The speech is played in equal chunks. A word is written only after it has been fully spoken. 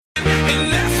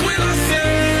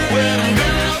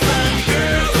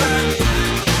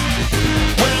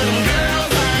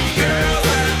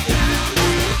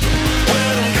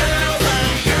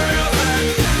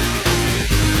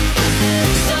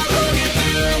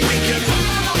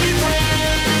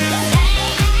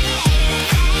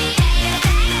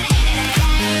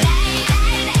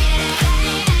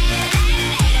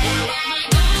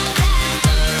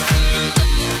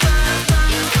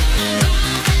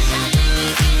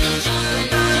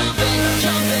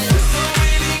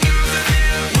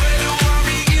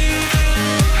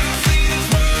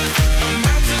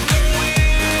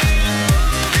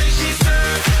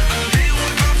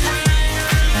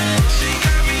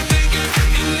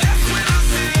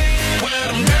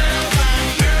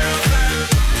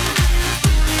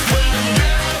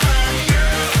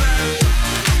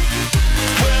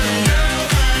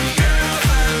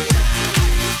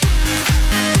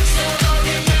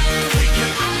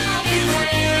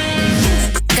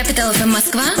Capital FM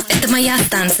Москва – это моя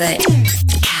станция.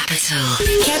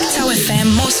 Capital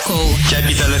FM Moscow.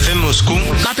 Capital FM Moscow.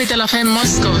 Capital FM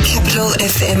Moscow. Capital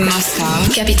FM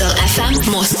Moscow. Capital FM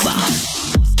Москва.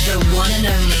 The one and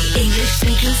only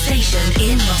English-speaking station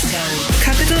in Moscow.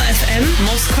 Capital FM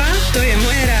Moskva, to je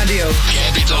moje rádio.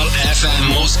 Capital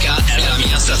FM Mosca è la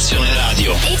mia stazione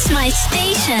radio. It's my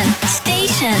station.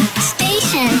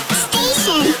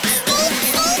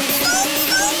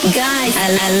 Guys,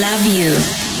 I love you.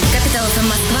 Capital FM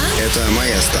Москва. Это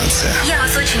моя станция. Я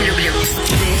вас очень люблю.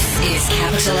 This is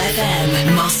Capital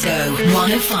FM Moscow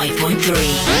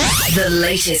 105.3. The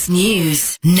latest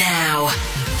news now.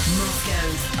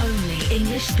 Moscow's only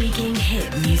English-speaking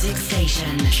hit music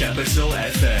station. Capital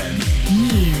FM.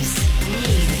 News.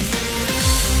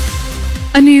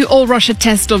 A new all-Russia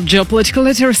test of geopolitical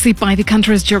literacy by the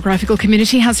country's geographical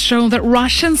community has shown that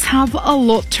Russians have a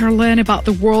lot to learn about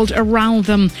the world around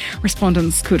them.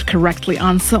 Respondents could correctly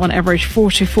answer on average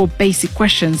 44 basic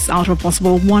questions out of a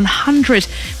possible 100,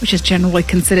 which is generally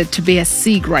considered to be a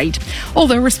C grade.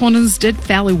 Although respondents did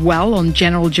fairly well on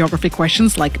general geography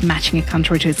questions like matching a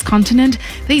country to its continent,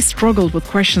 they struggled with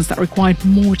questions that required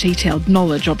more detailed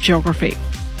knowledge of geography.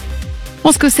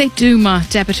 Moscow State Duma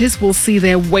deputies will see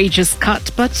their wages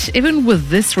cut, but even with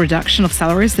this reduction of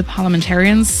salaries, the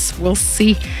parliamentarians will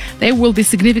see they will be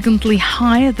significantly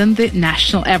higher than the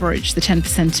national average. The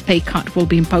 10% pay cut will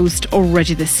be imposed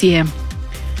already this year.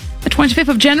 The 25th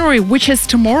of January, which is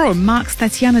tomorrow, marks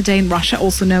Tatiana Day in Russia,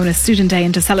 also known as Student Day,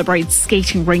 and to celebrate,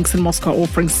 skating rinks in Moscow are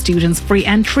offering students free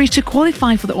entry. To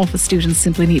qualify for the offer, students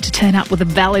simply need to turn up with a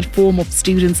valid form of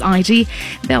student's ID.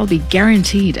 They'll be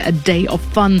guaranteed a day of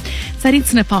fun.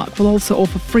 Tsaritsina Park will also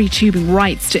offer free tubing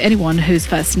rides to anyone whose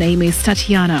first name is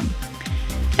Tatiana.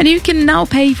 And you can now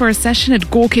pay for a session at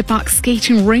Gorky Park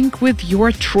skating rink with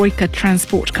your Troika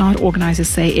transport card. Organisers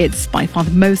say it's by far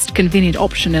the most convenient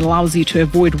option. It allows you to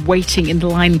avoid waiting in the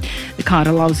line. The card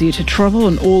allows you to travel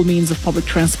on all means of public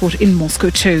transport in Moscow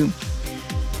too.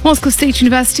 Moscow State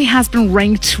University has been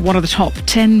ranked one of the top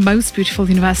 10 most beautiful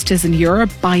universities in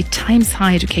Europe by Times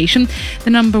Higher Education. The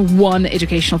number one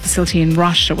educational facility in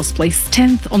Russia was placed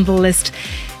 10th on the list.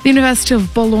 The University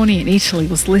of Bologna in Italy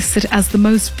was listed as the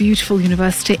most beautiful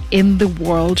university in the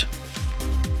world.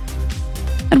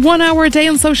 And 1 hour a day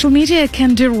on social media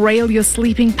can derail your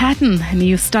sleeping pattern. A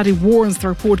new study warns. The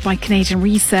report by Canadian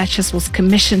researchers was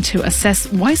commissioned to assess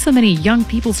why so many young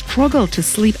people struggle to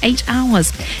sleep 8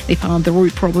 hours. They found the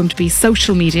root problem to be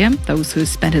social media. Those who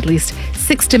spent at least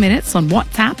 60 minutes on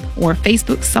WhatsApp or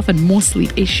Facebook suffered more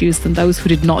sleep issues than those who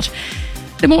did not.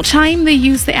 The more time they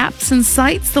used the apps and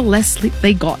sites, the less sleep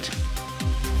they got.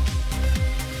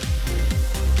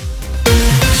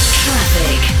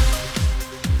 Traffic.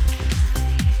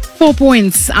 4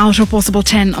 points out of possible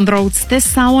 10 on the roads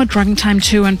this hour. Driving time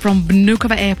to and from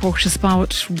Vnukovo Airport is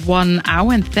about 1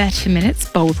 hour and 30 minutes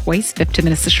both ways. 50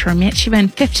 minutes to Sheremetyevo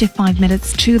and 55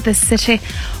 minutes to the city.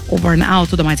 Over an hour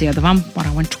to Domodedovo, 1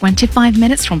 hour and 25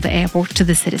 minutes from the airport to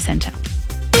the city centre.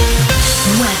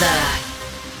 Weather.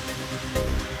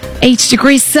 8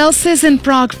 degrees Celsius in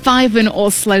Prague, 5 in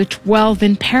Oslo, 12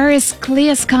 in Paris.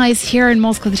 Clear skies here in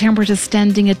Moscow. The temperature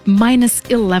standing at minus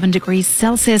 11 degrees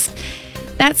Celsius.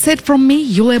 That's it from me,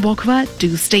 Yulia Bokova.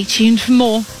 Do stay tuned for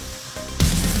more.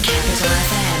 Capital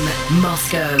FM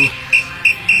Moscow.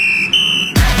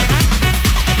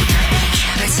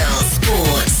 Capital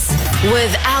Sports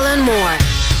with Alan Moore.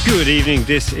 Good evening,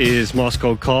 this is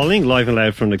Moscow Calling, live and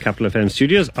loud from the Capital FM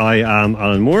studios. I am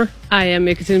Alan Moore. I am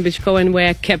Ekaterina Bichkova and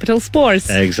we're Capital Sports.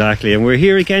 Exactly, and we're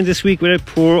here again this week with a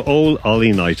poor old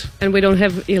Ollie Knight. And we don't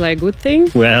have Eli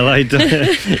Goodthing. Well,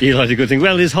 Eli's a good thing.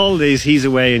 Well, his holidays, he's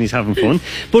away and he's having fun.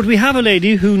 But we have a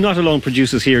lady who not alone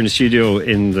produces here in the studio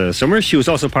in the summer, she was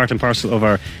also part and parcel of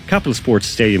our Capital Sports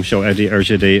Stadium show at the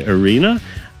Erjade Arena.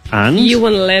 And you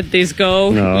won't let this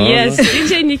go. No. Yes,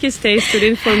 DJ Nikki Stay stood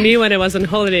in for me when I was on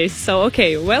holidays. So,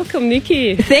 okay, welcome,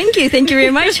 Nikki. Thank you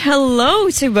very much. Hello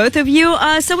to both of you.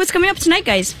 So what's coming up tonight,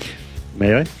 guys?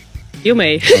 May I? You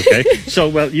may. Okay. So,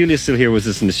 well, Yulia's still here with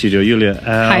us in the studio. Yulia,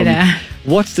 Hi there.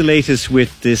 What's the latest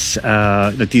with this,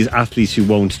 that these athletes who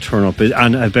won't turn up,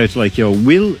 and about, like,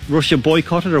 will Russia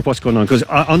boycott it, or what's going on? Because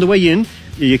on the way in,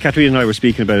 Katerina and I were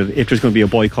speaking about it, if there's going to be a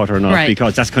boycott or not, right,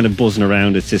 because that's kind of buzzing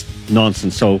around. It's just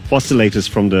nonsense. So what's the latest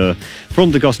from the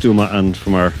Gosduma and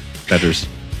from our betters?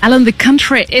 Alan, the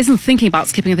country isn't thinking about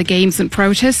skipping the games in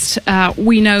protest.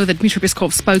 We know that Dmitry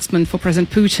Peskov, spokesman for President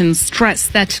Putin,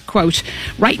 stressed that, quote,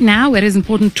 right now it is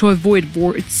important to avoid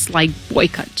words like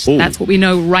boycott. Oh. That's what we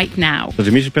know right now. So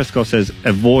Dmitry Peskov says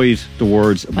avoid the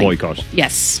words boycott.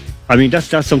 Yes. I mean, that's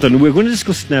something we're going to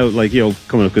discuss now, like,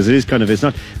 coming up, because it is kind of, it's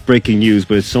not breaking news,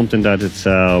 but it's something that it's...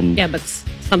 Yeah, but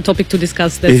some topic to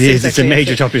discuss. That's It is. exactly It's a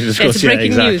major topic to discuss. It's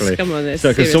breaking yeah, news. exactly. Come on,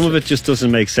 So, because some of it just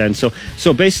doesn't make sense.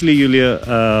 So basically, Julia,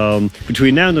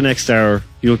 between now and the next hour,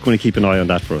 you're going to keep an eye on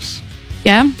that for us.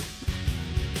 Yeah,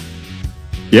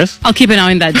 Yes? I'll keep an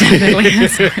eye on that, definitely.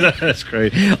 That's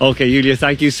great. Okay, Julia,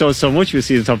 thank you so much. We'll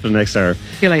see you at the top of the next hour.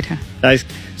 See you later. Nice.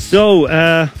 So,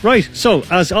 right. So,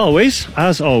 as always,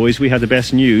 we had the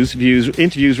best news, views,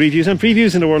 interviews, reviews, and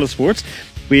previews in the world of sports.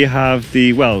 We have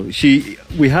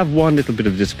we have one little bit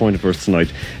of disappointment for us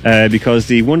tonight because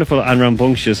the wonderful and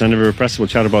rambunctious and irrepressible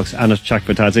chatterbox Anna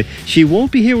Chakvatadze, she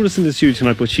won't be here with us in the studio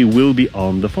tonight, but she will be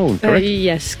on the phone, correct?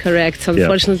 Yes, correct.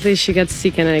 Unfortunately, she got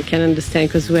sick, and I can understand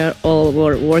because we are all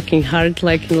working hard,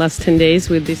 like in the last 10 days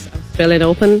with this Australian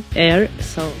Open air.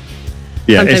 So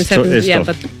Yeah, sometimes happens. tough.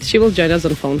 But she will join us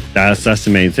on phone. That's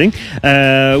the main thing.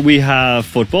 We have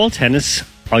football, tennis,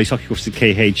 ice hockey, of course, the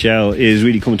KHL is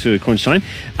really coming to crunch time.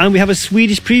 And we have a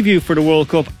Swedish preview for the World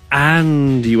Cup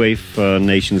and the UEFA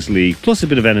Nations League, plus a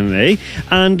bit of MMA.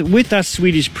 And with that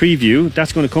Swedish preview,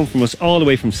 that's going to come from us all the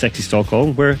way from sexy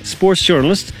Stockholm, where sports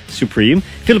journalist supreme,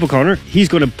 Philip O'Connor, he's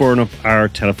going to burn up our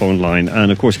telephone line. And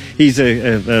of course, he's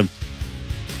a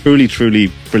truly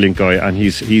brilliant guy, and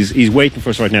he's waiting for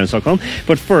us right now in Stockholm.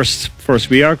 But first,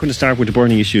 we are going to start with the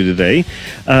burning issue today.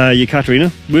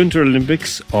 Yekaterina, Winter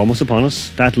Olympics almost upon us.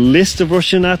 That list of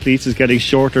Russian athletes is getting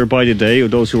shorter by the day, or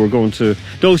those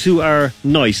who are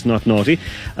nice, not naughty.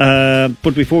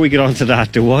 But before we get on to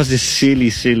that, there was this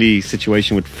silly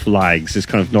situation with flags. It's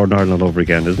kind of Northern Ireland all over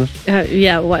again, isn't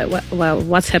it? Well,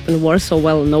 what's happened worse or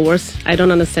no worse? I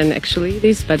don't understand actually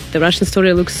this, but the Russian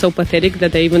story looks so pathetic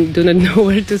that I even do not know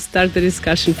where to start the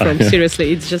discussion from.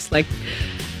 Seriously, it's just like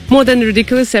more than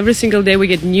ridiculous. Every single day we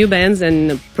get new bans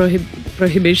and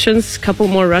prohibitions. Couple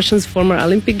more Russians, former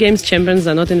Olympic Games champions,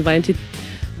 are not invited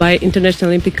by International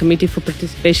Olympic Committee for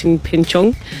participation in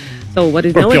Pyeongchang. So what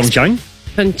is now? Pyeongchang?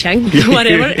 Pyeongchang,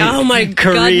 whatever. Oh my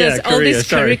Korea, goodness, all this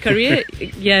sorry. Korea.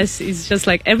 Yes, it's just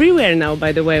like everywhere now,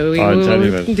 by the way. We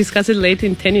will discuss it later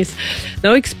in tennis.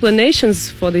 No explanations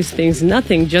for these things,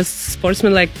 nothing. Just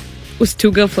sportsmen like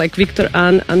Ustugov, like Viktor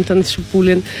An, Anton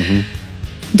Shupulin.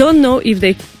 Don't know if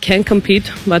they can compete,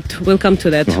 but we'll come to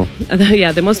that.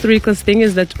 The most ridiculous thing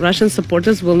is that Russian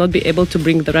supporters will not be able to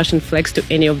bring the Russian flags to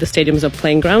any of the stadiums or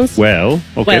playing grounds. Well,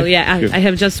 okay. I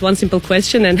have just one simple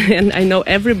question, and I know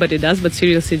everybody does, but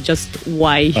seriously, just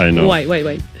why? I know. Why?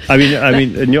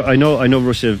 I know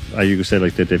Russia, you could say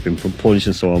like that they've been punished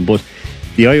and so on, but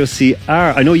the IOC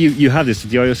I know you have this,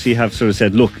 the IOC have sort of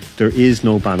said, look, there is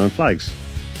no ban on flags.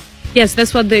 Yes,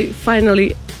 that's what they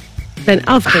finally then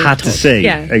after had to say.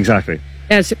 Yeah, exactly.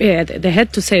 Yes, yeah, they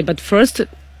had to say. But first,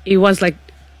 it was like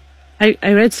I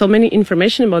read so many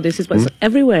information about this. It was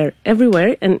everywhere,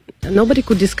 and nobody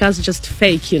could discuss just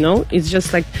fake. It's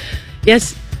just like,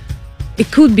 yes,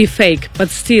 it could be fake, but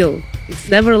still, it's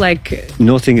never like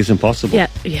nothing is impossible.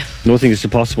 Yeah. Nothing is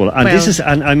impossible, and this is,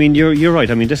 and I mean, you're right.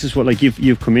 I mean, this is what like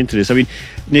you've come into this. I mean,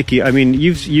 Nikki, I mean,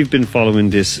 you've been following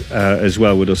this as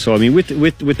well with us. So I mean, with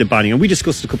the banning, and we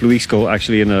discussed it a couple of weeks ago,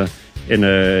 actually, in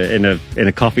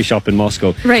a coffee shop in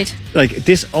Moscow. Right. Like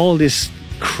all this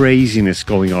craziness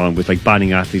going on with like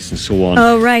banning athletes and so on.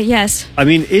 Oh, right, yes. I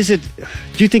mean, do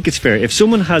you think it's fair if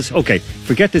someone has,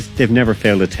 forget this, they've never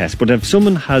failed a test, but if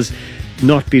someone has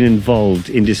not been involved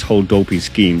in this whole doping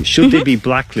scheme, should they be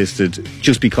blacklisted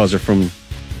just because they're from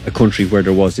a country where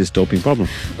there was this doping problem?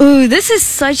 Ooh, this is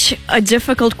such a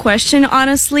difficult question,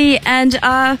 honestly, and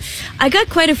I got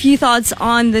quite a few thoughts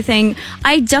on the thing.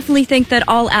 I definitely think that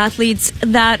all athletes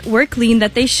that were clean,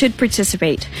 that they should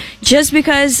participate, just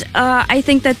because I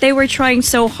think that they were trying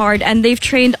so hard and they've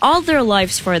trained all their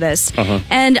lives for this,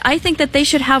 and I think that they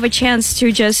should have a chance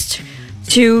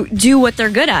to do what they're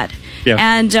good at. Yeah.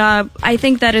 And I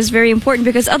think that is very important,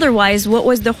 because otherwise, what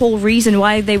was the whole reason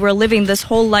why they were living this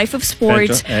whole life of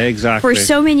sport exactly. for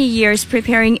so many years,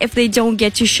 preparing, if they don't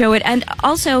get to show it? And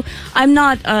also, I'm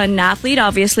not an athlete,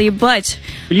 obviously, but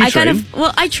you I train.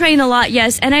 I train a lot,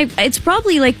 yes. And it's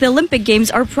probably like the Olympic Games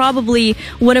are probably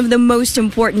one of the most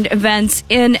important events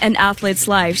in an athlete's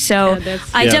life. So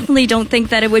I definitely don't think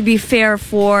that it would be fair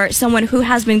for someone who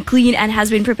has been clean and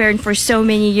has been preparing for so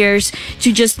many years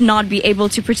to just not be able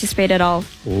to participate at all.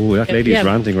 Oh, that lady's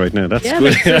ranting right now. That's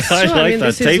good. That's I true. like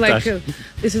that. Take that.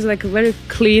 This is like a very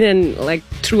clean and like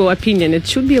true opinion. It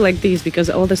should be like this, because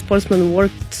all the sportsmen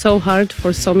worked so hard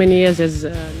for so many years, as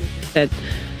said,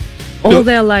 all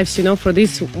their lives, for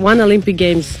this one Olympic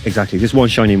Games. Exactly, this one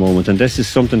shiny moment, and this is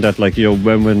something that, like,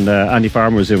 when Andy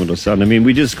Farmer was in with us, and I mean,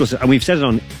 we discussed it, and we've said it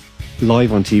on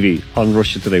live on TV on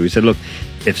Russia Today. We said, look,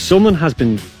 if someone has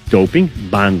been doping,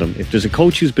 ban them. If there's a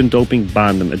coach who's been doping,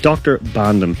 ban them. A doctor,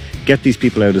 ban them. Get these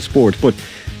people out of sport. But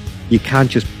you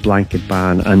can't just blanket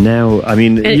ban. And now, I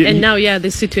mean... And now, the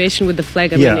situation with the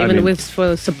flag, with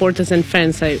for supporters and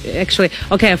fans, I've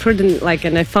heard,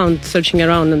 and I found, searching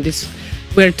around on this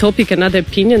weird topic, another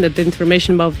opinion that the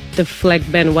information about the flag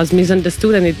ban was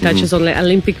misunderstood, and it touches on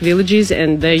Olympic villages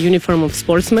and the uniform of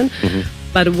sportsmen.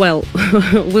 But,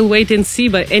 we'll wait and see.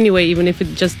 But anyway, even if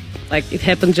it just, it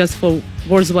happened just for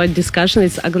worldwide discussion,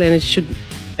 it's ugly, and it should...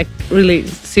 really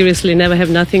seriously never have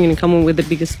nothing in common with the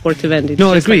biggest sport event.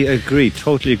 I agree,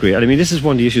 totally agree. And I mean, this is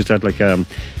one of the issues that,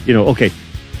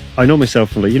 I know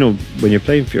myself, when you're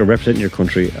playing you're representing your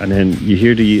country, and then you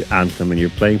hear the anthem and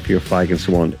you're playing for your flag and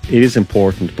so on, it is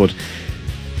important, but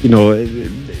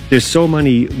there's so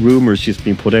many rumours just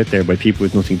being put out there by people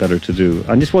with nothing better to do.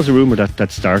 And this was a rumour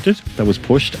that started, that was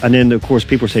pushed, and then of course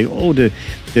people are saying,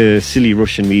 the silly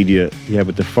Russian media,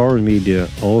 but the foreign media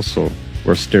also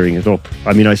were stirring it up.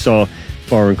 I mean, I saw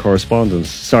foreign correspondence.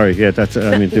 Sorry, that's...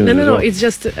 No, it's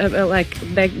just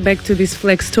back to this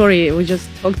flag story. We just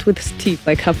talked with Steve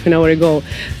half an hour ago.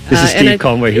 This is Steve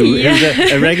Conway, who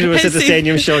is a regular with at the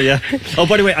Stadium Show, Oh,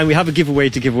 by the way, and we have a giveaway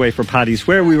to give away for Paddy's,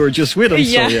 where we were just with him,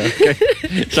 okay.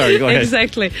 Sorry, go ahead.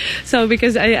 Exactly. So,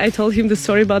 because I told him the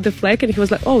story about the flag, and he was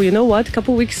like, oh, you know what? A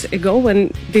couple of weeks ago,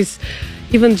 when this...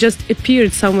 even just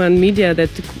appeared somewhere in media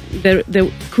that there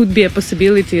could be a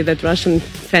possibility that Russian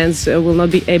fans will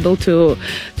not be able to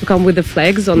come with the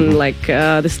flags on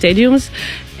the stadiums,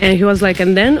 and he was like,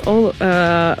 and then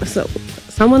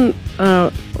someone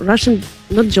Russian,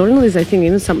 not journalists, I think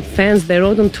even some fans, they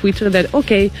wrote on Twitter that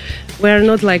we're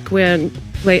not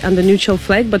we're under neutral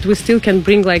flag, but we still can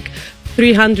bring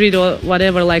 300 or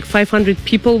whatever, 500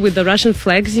 people with the Russian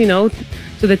flags,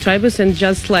 to the tribus, and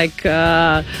just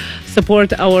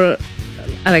support our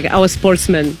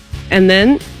sportsmen. And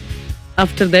then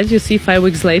after that, you see 5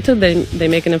 weeks later, they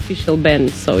make an official ban.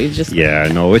 So it's just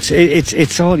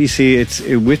it's all, you see. It's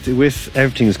with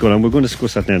everything that's going on. We're going to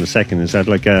discuss that now in a second. Is that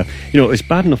it's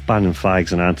bad enough banning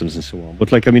flags and anthems and so on, but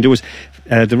there was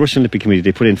the Russian Olympic Committee.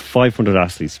 They put in 500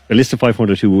 athletes, a list of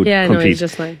 500 who would compete. It's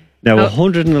just now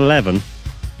 111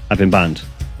 have been banned.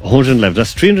 111.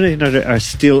 That's 389 are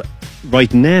still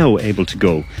right now able to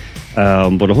go,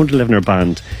 but 111 are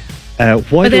banned.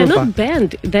 But they're not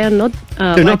banned. They're not.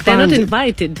 They're not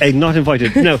invited. Not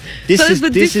invited. No,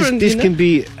 this can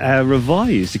be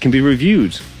revised. It can be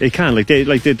reviewed. It can,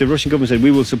 the Russian government said,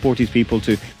 we will support these people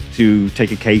to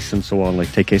take a case and so on,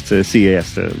 take case to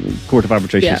CAS, the Court of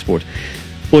Arbitration of Sport.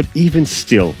 But even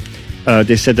still,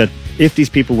 they said that if these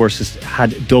people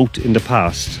had doped in the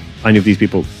past, any of these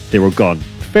people, they were gone.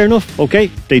 Fair enough.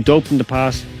 Okay, they doped in the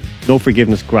past. No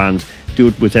forgiveness, grand. Do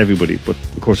it with everybody, but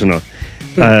of course they're not.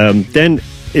 Then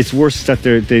it's worse that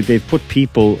they've put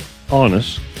people on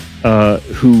it.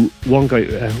 One guy,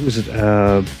 who was it?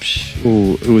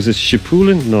 Was it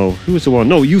Shipulin? No, who was the one?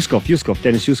 No, Yuskov,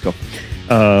 Dennis Yuskov.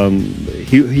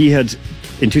 He had,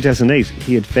 in 2008,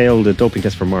 he had failed a doping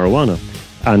test for marijuana,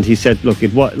 and he said, look, he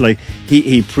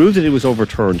proved that it was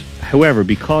overturned. However,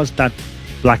 because that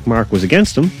black mark was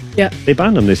against him, they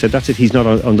banned him. They said, that's it, he's not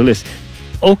on the list.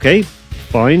 Okay,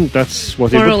 fine, that's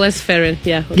what more or less fair.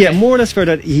 More or less fair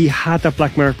that he had that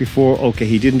black mark before. Okay,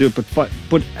 he didn't do it,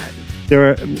 but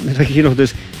there are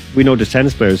we know there's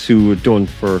tennis players who were done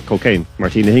for cocaine.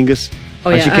 Martina Hingis,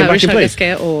 she came back and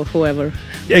played, or whoever.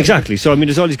 Exactly. So I mean,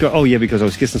 there's all these guys. Oh yeah, because I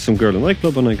was kissing some girl in a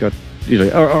nightclub and I got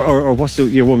or what's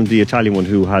your woman, the Italian one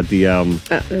who had the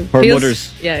her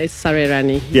mother's. Yeah, it's Sara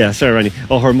Errani. Yeah, Sara Errani.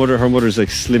 Oh, her mother's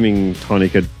slimming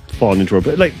tonic had fallen into her.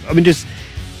 But I mean,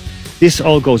 this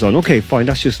all goes on. Okay, fine,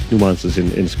 that's just nuances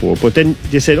in sport. But then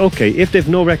they said, okay, if they've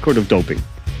no record of doping,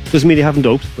 doesn't mean they haven't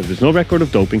doped, but if there's no record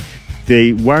of doping,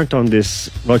 they weren't on this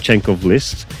Rodchenkov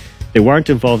list, they weren't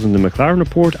involved in the McLaren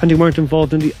report, and they weren't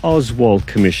involved in the Oswald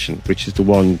Commission, which is the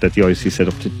one that the IOC set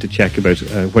up to check about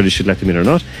whether they should let them in or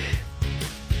not.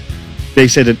 They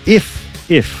said that if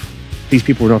these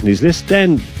people were not on these lists,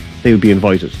 then they would be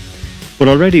invited. But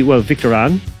already, Victor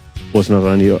Ahn was not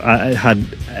on any, had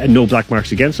no black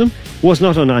marks against him, was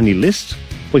not on any list,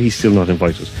 but he's still not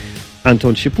invited.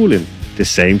 Anton Shipulin, the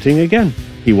same thing again.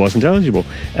 He wasn't eligible.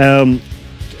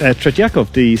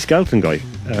 Tretyakov, the skeleton guy,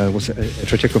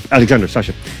 Tretyakov, Alexander,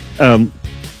 Sasha,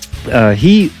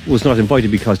 he was not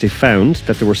invited because they found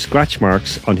that there were scratch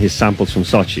marks on his samples from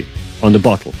Sochi, on the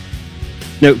bottle.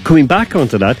 Now, coming back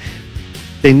onto that,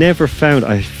 they never found,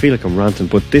 I feel like I'm ranting,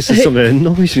 but this is something that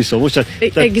annoys me so much.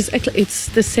 Exactly, it's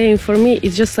the same for me.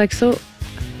 It's just like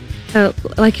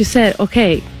like you said,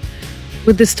 okay,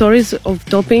 with the stories of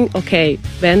doping, okay,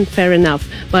 then fair enough.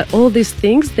 But all these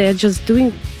things, they're just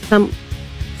doing some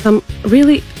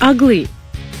really ugly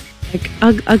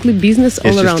ugly business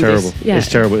all around terrible. this. Yeah. It's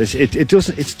terrible.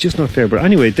 It's just not fair. But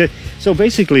anyway, so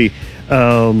basically,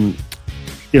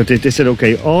 they said,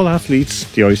 okay, all athletes,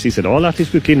 the IOC said, all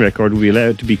athletes with clean record will be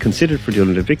allowed to be considered for the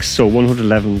Olympics. So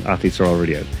 111 athletes are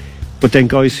already out. But then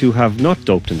guys who have not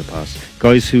doped in the past,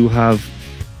 guys who have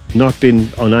not been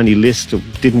on any list,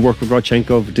 didn't work with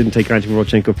Rodchenkov, didn't take anything from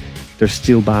Rodchenkov, they're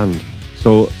still banned.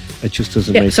 So it just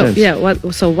doesn't make sense. Yeah,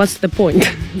 so what's the point?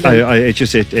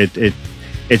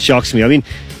 It shocks me. I mean,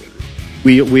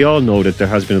 we all know that there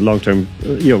has been a long-term,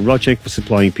 Rodchenkov was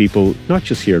supplying people, not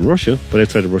just here in Russia, but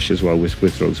outside of Russia as well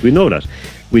with drugs. We know that.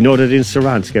 We know that in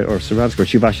Saransk or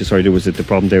Chuvasha, there was the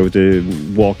problem there with the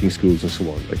walking schools and so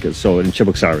on. So in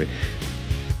Cheboksary.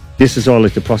 This is all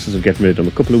like the process of getting rid of them.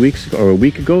 A couple of weeks or a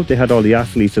week ago, they had all the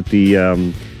athletes at the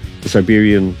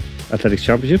Siberian Athletics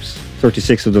Championships.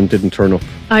 36 of them didn't turn up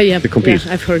to compete.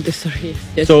 Yeah, I've heard this story.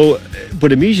 Yes. So,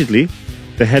 but immediately,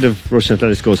 the head of Russian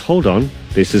athletics goes, "Hold on,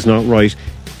 this is not right.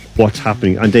 What's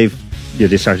happening?" And they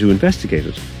started to investigate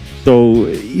it. So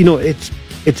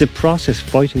it's a process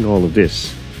fighting all of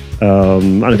this.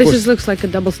 And this looks like a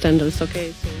double standards.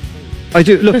 Okay. So. I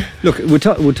do look.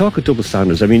 We'll talk of double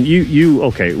standards. I mean,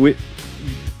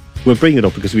 we'll bring it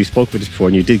up because we spoke about this before,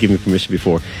 and you did give me permission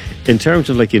before. In terms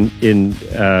of like in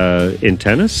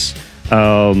tennis,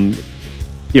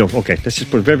 okay, let's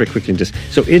just put it very, very quickly in this.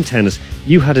 So in tennis,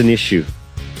 you had an issue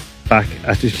back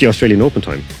at the Australian Open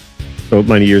time, so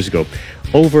many years ago,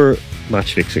 over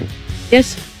match fixing.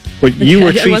 Yes. But you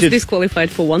were treated. I was disqualified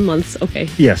for 1 month. Okay.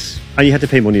 Yes, and you had to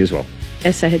pay money as well.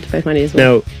 Yes, I had to pay money as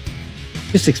well. Now,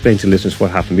 just explain to listeners what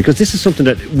happened, because this is something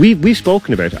that we've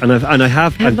spoken about, and I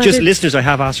have listeners, I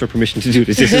have asked for permission to do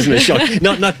this. This isn't a shock,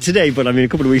 not today, but I mean a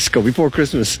couple of weeks ago, before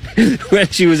Christmas, when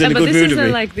she was in a good mood with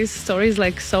me. Like this story is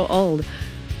like so old.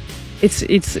 It's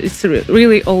a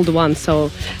really old one. So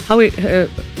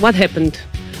what happened?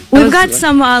 We've got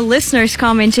some listeners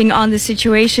commenting on the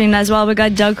situation as well. We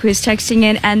got Doug who is texting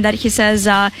in, and that he says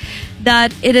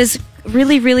that it is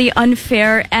really, really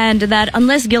unfair, and that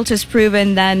unless guilt is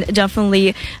proven, then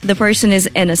definitely the person is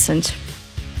innocent.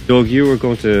 Doug,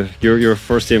 you're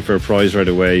first in for a prize right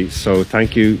away. So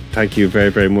thank you very,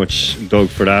 very much, Doug,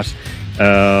 for that.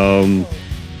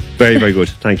 Very, very good.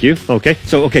 Thank you. Okay,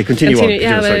 continue on.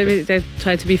 Yeah, I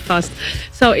try to be fast.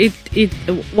 So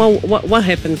what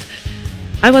happened?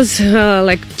 I was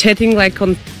chatting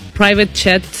on private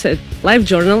chat at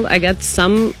LiveJournal. I got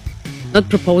some, not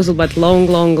proposal, but long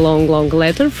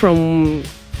letter from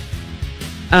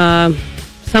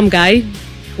some guy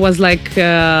who was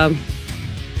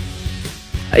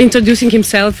introducing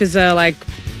himself as the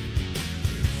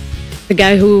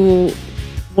guy who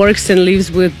works and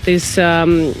lives with this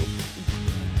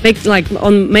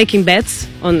making bets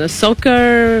on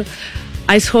soccer,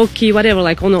 ice hockey, whatever,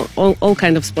 on all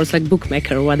kind of sports, like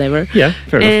bookmaker or whatever. Yeah,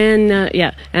 fair enough.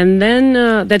 And and then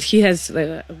that he has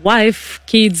a wife,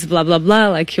 kids, blah blah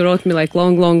blah. He wrote me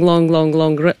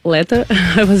long letter.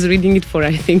 I was reading it for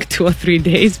I think 2 or 3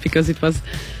 days because it was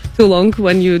too long.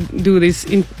 When you do these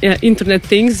internet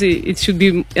things, it should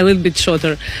be a little bit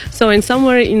shorter. So, and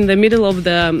somewhere in the middle of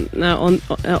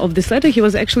of this letter, he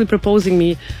was actually proposing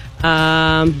me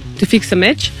to fix a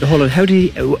match. Hold on, how do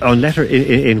you, on letter,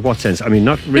 in what sense? I mean,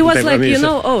 not written. It was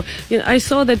paper, I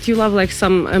saw that you love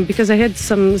some, because I had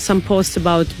some posts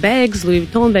about bags, Louis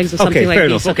Vuitton bags or something like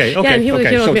this. Okay, so, and he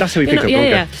so that's how we pick up.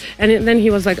 Yeah. And then he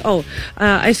was like,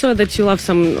 I saw that you love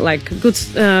some good,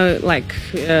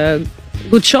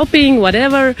 good shopping,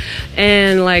 whatever,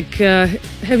 and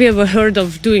have you ever heard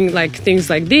of doing things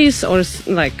like this, or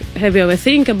have you ever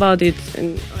think about it?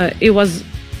 And it was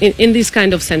in these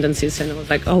kind of sentences, and I was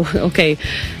like, oh, okay,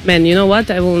 man, you know what?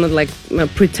 I will not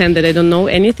pretend that I don't know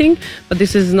anything, but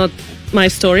this is not my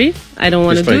story. I don't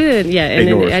want to do it. Yeah,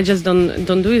 and I just don't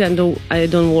do it, and I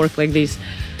don't work like this.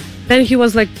 Then he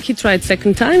was he tried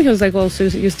second time. He was like, well, so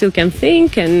you still can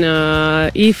think, and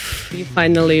if you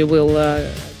finally will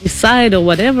decide or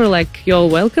whatever, you're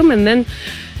welcome. And then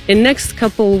in next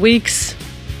couple weeks,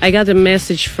 I got a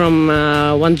message from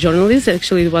one journalist.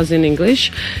 Actually, it was in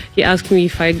English. He asked me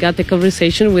if I got a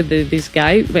conversation with this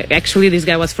guy. But actually, this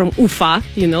guy was from Ufa,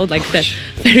 the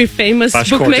very famous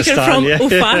bookmaker from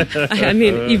Ufa. I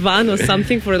mean, Ivan or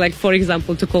something, for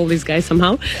example, to call this guy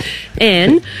somehow.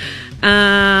 And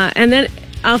then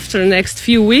after next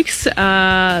few weeks,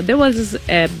 there was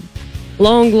a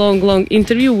long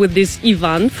interview with this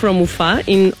Ivan from Ufa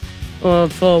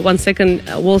for 1 second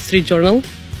Wall Street Journal,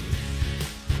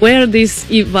 where this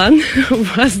Ivan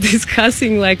was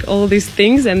discussing all these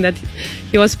things, and that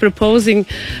he was proposing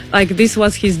this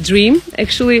was his dream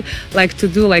actually, to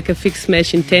do a fixed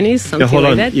match in tennis, something now, hold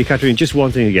like on, that. Catherine, just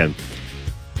one thing again.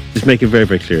 Just make it very,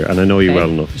 very clear, and I know you well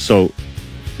enough. So,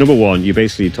 number one, you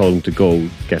basically told him to go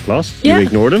get lost. Yeah. You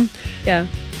ignored him. Yeah.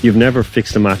 You've never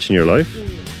fixed a match in your life.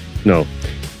 No.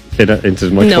 Say that into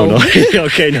my No. tone.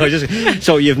 Okay, no.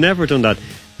 So you've never done that.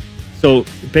 So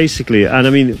basically, and I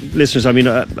mean, listeners, I mean,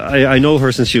 I know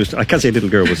her since she was, I can't say little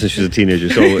girl, but since she was a teenager.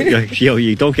 So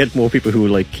you don't get more people who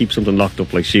like keep something locked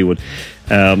up like she would,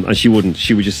 and she wouldn't.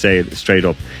 She would just say it straight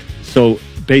up. So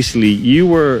basically, you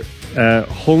were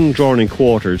hung, drawn, and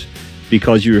quartered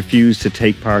because you refused to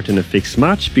take part in a fixed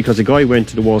match because a guy went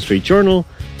to the Wall Street Journal.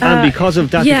 And because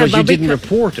of that, because you didn't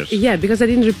report it. Yeah, because I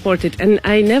didn't report it, and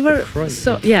I never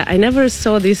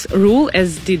saw this rule,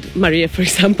 as did Maria, for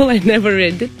example. I never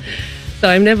read it, so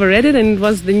I've never read it, and it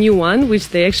was the new one, which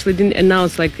they actually didn't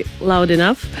announce like loud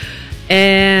enough,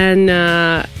 and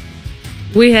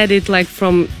we had it like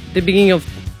from the beginning of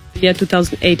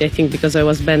 2008, I think, because I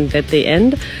was banned at the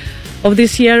end of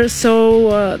this year,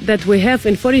 so that we have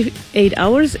in 48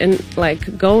 hours and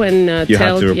like go and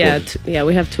tell,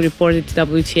 we have to report it to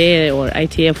WTA or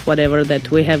ITF, whatever, that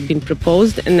we have been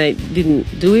proposed, and I didn't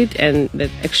do it, and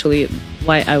that actually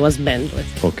why I was banned.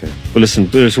 Okay. Well, listen,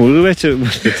 we'll wait to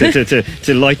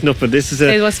lighten up. But this is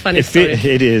it was funny.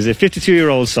 It is a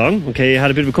 52-year-old song. Okay, it had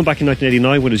a bit of a comeback in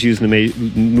 1989 when it was used in the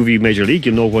movie Major League.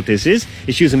 You'll know what this is.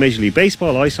 It's used in Major League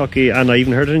Baseball, ice hockey, and I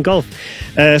even heard it in golf.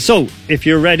 So, if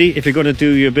you're ready, if you're going to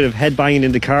do your bit of head banging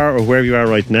in the car or wherever you are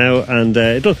right now, and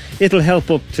it'll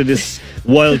help up to this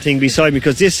wild thing beside me,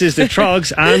 because this is the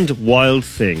Trogs and Wild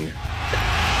Thing.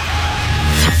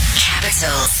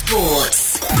 Capital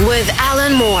Sports with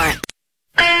Alan Moore.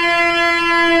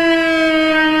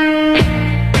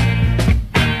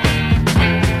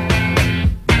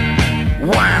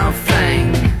 Wild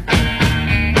thing,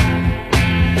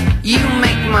 you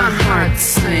make my heart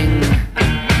sing.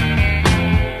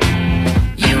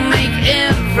 You make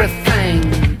everything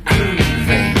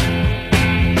groovy.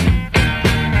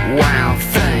 Wild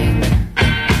thing,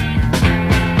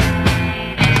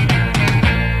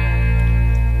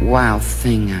 wild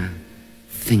thing, I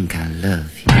think I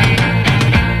love you,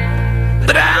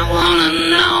 but I wanna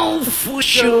know for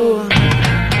sure.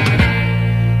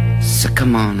 So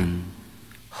come on and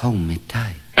hold me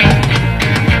tight.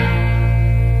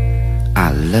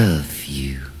 I love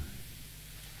you.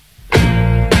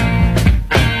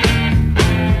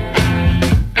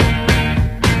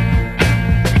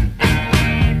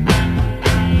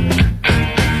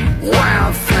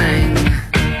 Wild thing,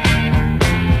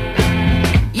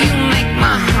 you make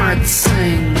my heart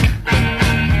sing.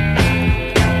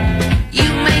 You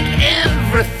make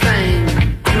everything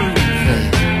groovy.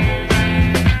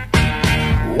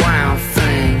 Wild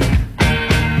thing,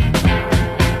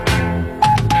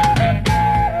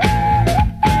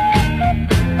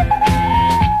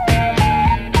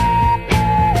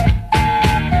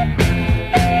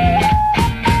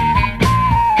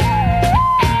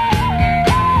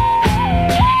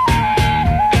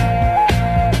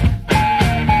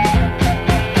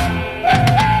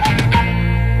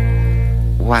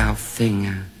 wild thing, I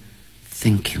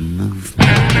think you move me,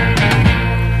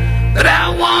 but I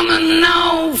wanna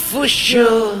know for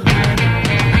sure.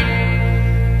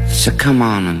 So come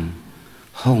on and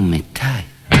hold me tight.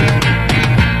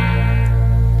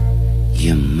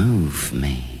 You move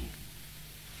me.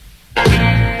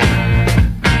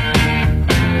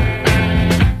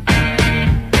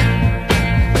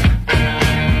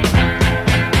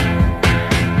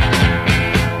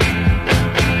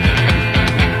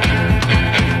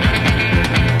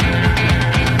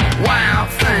 Wild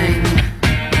thing,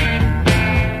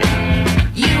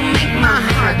 you make my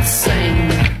heart sing.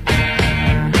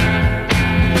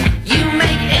 You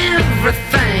make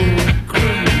everything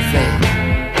groovy.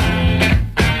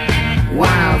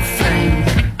 Wild thing,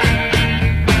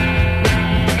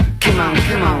 come on,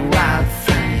 wild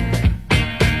thing.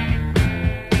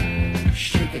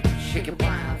 Shake it,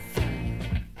 wild thing.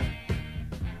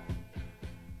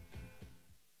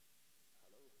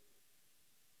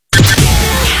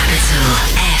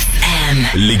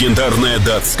 Легендарная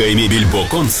датская мебель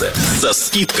Бо-Концепт со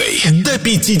скидкой до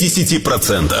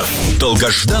 50%.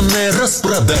 Долгожданная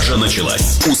распродажа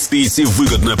началась. Успейте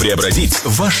выгодно преобразить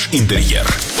ваш интерьер.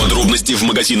 Подробности в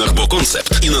магазинах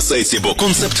Бо-Концепт и на сайте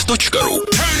boconcept.ru.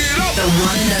 The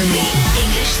one and only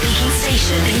English-speaking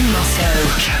station in Moscow.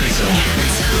 Capital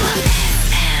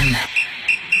FM.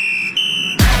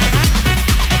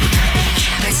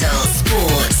 Capital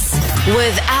Sports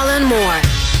with Alan Moore.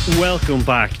 Welcome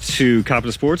back to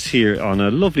Capital Sports here on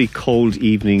a lovely cold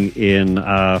evening in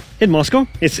Moscow.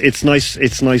 It's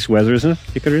nice weather, isn't it,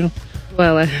 Ekaterina?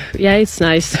 Well, yeah, it's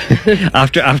nice.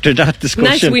 After that discussion,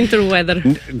 nice winter weather.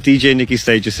 DJ Nikki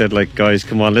Stage just said, like, guys,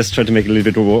 come on, let's try to make it a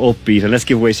little bit more upbeat and let's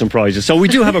give away some prizes. So we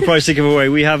do have a prize to give away.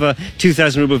 We have a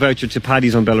 2,000 ruble voucher to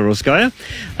Paddy's on Belaruskaya,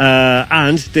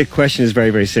 and the question is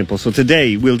very, very simple. So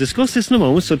today we'll discuss this in a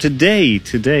moment. So today,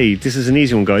 this is an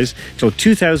easy one, guys. So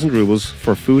 2,000 rubles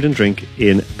for food and drink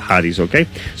in Paddy's. Okay.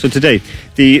 So today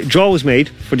the draw was made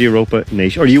for the UEFA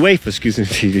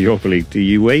League,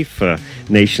 the UEFA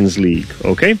Nations League.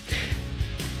 Okay,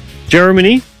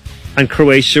 Germany and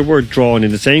Croatia were drawn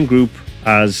in the same group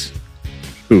as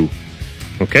who?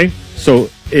 Okay, so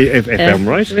if I'm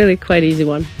right, really quite easy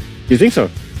one. You think so?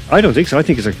 I don't think so. I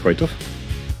think it's quite tough.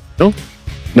 No.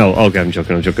 Okay, I'm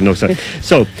joking. No, sorry.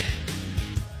 So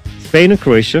Spain and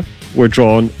Croatia were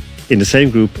drawn in the same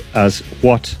group as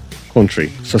what country?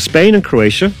 So Spain and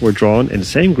Croatia were drawn in the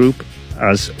same group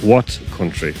as what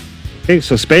country? Okay,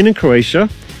 so Spain and Croatia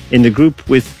in the group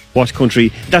with what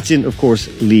country? That's in, of course,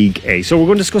 League A. So we're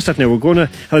going to discuss that now. We're going to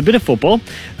have a bit of football.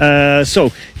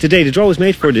 So today the draw was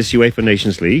made for this UEFA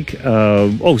Nations League. I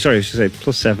should say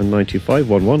 +7 925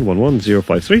 11 11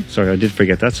 053. Sorry, I did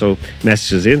forget that. So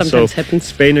messages in. Sometimes happens.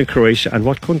 Spain and Croatia and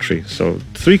what country? So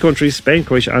 3 countries: Spain,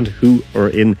 Croatia, and who are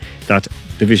in that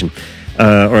division.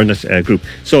 Or in that group.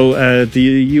 So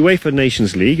the UEFA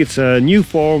Nations League, it's a new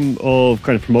form of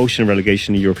kind of promotion and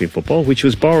relegation in European football, which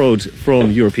was borrowed from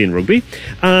European rugby,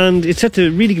 and it's set to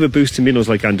really give a boost to minnows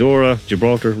like Andorra,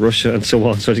 Gibraltar, Russia and so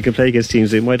on, so they can play against teams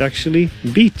they might actually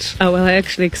beat. Oh, well, I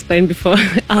actually explained before.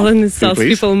 Alan tells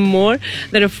people more.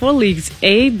 There are 4 leagues: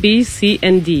 A, B, C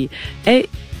and D. A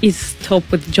is top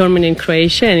with Germany and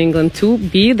Croatia and England too.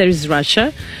 B, there is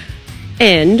Russia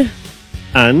and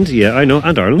yeah, I know,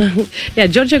 and Ireland. Yeah,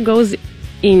 Georgia goes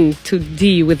into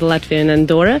D with Latvia and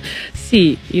Andorra.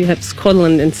 C, you have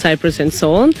Scotland and Cyprus and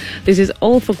so on. This is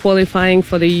all for qualifying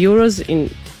for the Euros in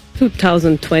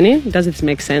 2020. Does it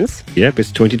make sense? Yep,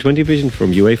 it's 2020 vision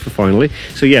from UEFA finally.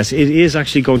 So yes, it is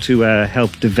actually going to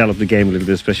help develop the game a little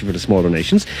bit, especially for the smaller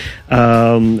nations.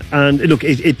 And look,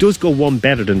 it does go one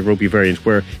better than the rugby variant,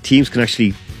 where teams can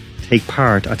actually take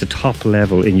part at the top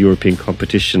level in European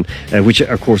competition, which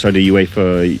of course are the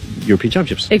UEFA European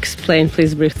Championships. Explain,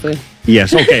 please, briefly.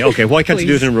 Yes, okay. Why can't you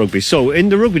do it in rugby? So in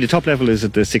the rugby, the top level is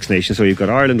at the 6 nations. So you've got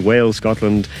Ireland, Wales,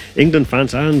 Scotland, England,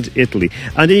 France and Italy.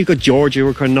 And then you've got Georgia, who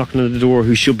are kind of knocking on the door,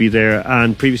 who should be there.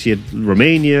 And previously had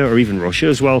Romania or even Russia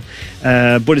as well.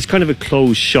 But it's kind of a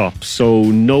closed shop. So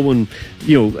no one,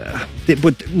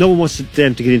 but no one wants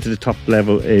them to get into the top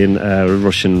level in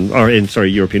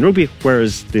European rugby,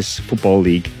 whereas this football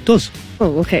league does.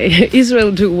 Oh, okay.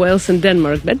 Israel do Wales and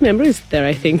Denmark. That member is there,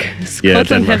 I think.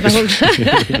 Scotland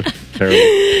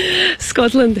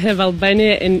Scotland have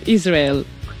Albania and Israel.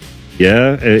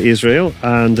 Yeah, Israel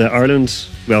and Ireland.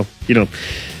 Well,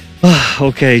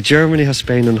 okay. Germany has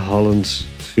Spain and Holland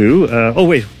too.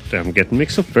 I'm getting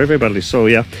mixed up very, very badly. So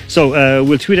yeah. So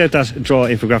we'll tweet out that draw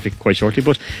infographic quite shortly.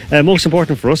 But most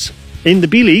important for us, in the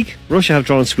B League, Russia have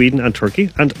drawn Sweden and Turkey,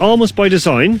 and almost by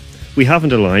design, we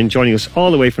haven't a line. Joining us all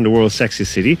the way from the world's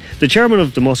sexiest city, the chairman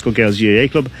of the Moscow Girls GAA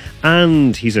Club,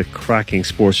 and he's a cracking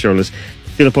sports journalist,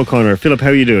 Philip O'Connor. Philip, how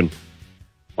are you doing?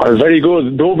 I'm very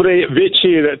good. Dobre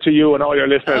večer to you and all your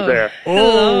listeners there.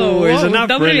 Oh, isn't that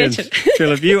brilliant?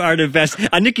 Philip, you are the best.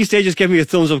 And Nikki Stage just gave me a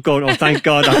thumbs up going, oh, thank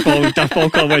God that phone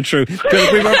call went through.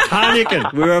 Philip, we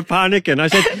were panicking. I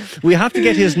said, we have to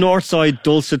get his north side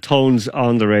dulcet tones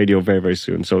on the radio very, very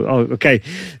soon. So, okay.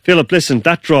 Philip, listen,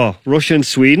 that draw, Russia and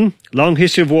Sweden, long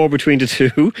history of war between the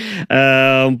two.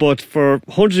 But for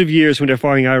hundreds of years when they're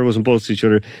firing arrows and bullets at each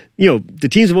other, the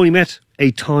teams have only met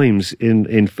 8 times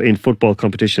in football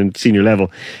competition at senior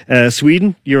level.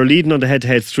 Sweden, you're leading on the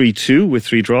head-to-head 3-2 with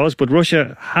 3 draws, but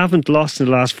Russia haven't lost in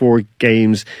the last 4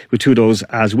 games with 2 of those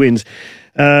as wins.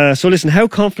 So listen, how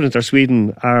confident are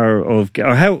Sweden of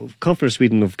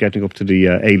getting up to the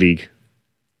A-League?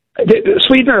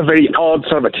 Sweden are a very odd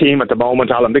sort of a team at the moment,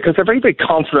 Alan, because they're very, very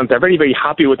confident. They're very, very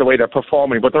happy with the way they're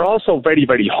performing, but they're also very,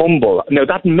 very humble. Now,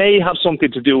 that may have something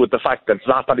to do with the fact that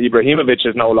Zlatan Ibrahimovic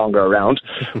is no longer around,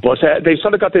 but they've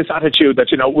sort of got this attitude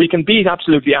that, we can beat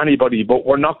absolutely anybody, but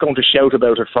we're not going to shout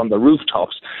about it from the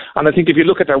rooftops. And I think if you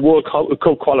look at their World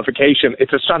Cup qualification,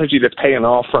 it's a strategy that's paying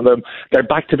off from them. They're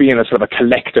back to being a sort of a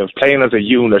collective, playing as a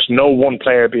unit, no one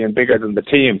player being bigger than the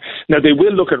team. Now, they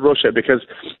will look at Russia because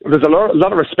there's a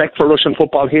lot of respect for Russian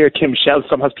football here. Kim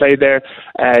Shellstrom has played there.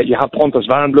 You have Pontus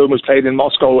Wernbloom who's played in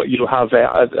Moscow. You have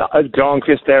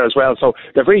Granqvist there as well. So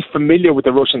they're very familiar with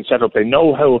the Russian setup. They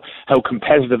know how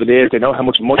competitive it is. They know how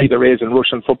much money there is in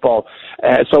Russian football.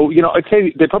 So I'd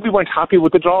say they probably weren't happy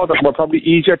with the draw. There were probably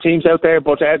easier teams out there,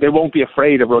 but they won't be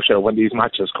afraid of Russia when these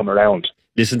matches come around.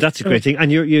 Listen, that's a great thing, and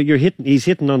you're hitting. He's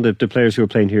hitting on the players who are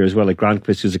playing here as well, like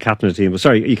Grandquist, who's the captain of the team.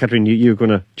 Sorry, Catherine, you're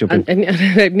going to jump in.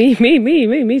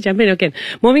 Me, jump in again.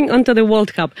 Moving on to the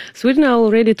World Cup, Sweden are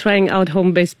already trying out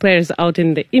home-based players out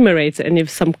in the Emirates, and if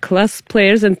some class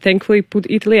players, and thankfully put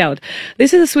Italy out.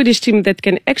 This is a Swedish team that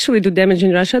can actually do damage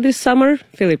in Russia this summer,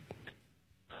 Philip.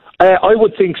 I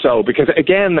would think so, because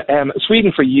again,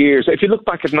 Sweden for years, if you look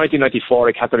back at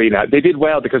 1994, Katarina, they did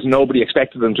well because nobody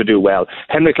expected them to do well.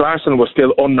 Henrik Larsson was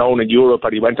still unknown in Europe,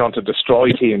 but he went on to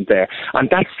destroy teams there.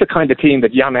 And that's the kind of team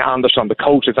that Janne Andersson, the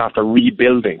coach, is after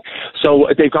rebuilding. So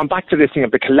they've gone back to this thing of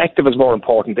the collective is more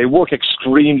important. They work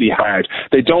extremely hard.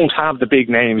 They don't have the big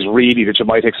names, really, that you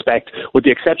might expect, with the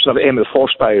exception of Emil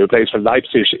Forsberg, who plays for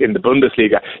Leipzig in the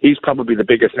Bundesliga. He's probably the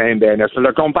biggest name there now. So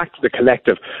they're going back to the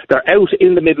collective. They're out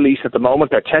in the Middle East at the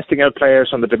moment. They're testing out players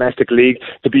from the domestic league.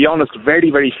 To be honest,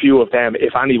 very, very few of them,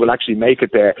 if any, will actually make it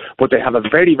there, but they have a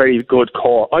very, very good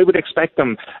core. I would expect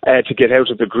them to get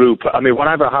out of the group. I mean,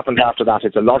 whatever happens after that,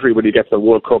 it's a lottery when you get to the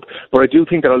World Cup, but I do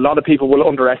think that a lot of people will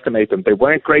underestimate them. They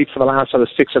weren't great for the last sort of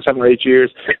 6 or 7 or 8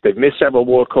 years. They've missed several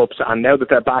World Cups, and now that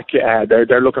they're back,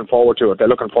 they're looking forward to it. They're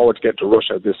looking forward to getting to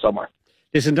Russia this summer.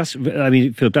 Listen,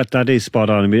 Philip, that is spot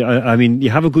on. I mean, you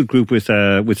have a good group with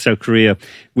South Korea,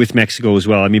 with Mexico as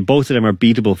well. I mean, both of them are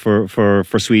beatable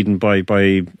for Sweden by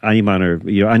any manner,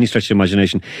 any stretch of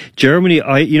imagination. Germany,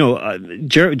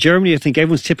 Germany, I think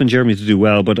everyone's tipping Germany to do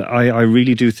well, but I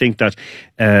really do think that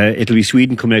it'll be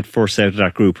Sweden coming out first out of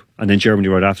that group, and then Germany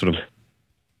right after them.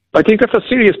 I think that's a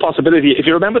serious possibility. If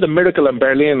you remember the miracle in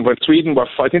Berlin when Sweden were,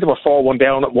 I think they were 4-1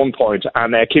 down at one point,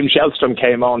 and Kim Källström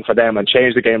came on for them and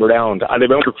changed the game around, and they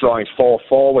went to drawing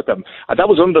 4-4 with them. And that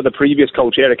was under the previous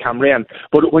coach, Erik Hamrén.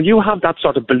 But when you have that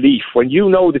sort of belief, when you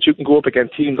know that you can go up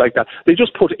against teams like that, they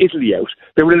just put Italy out.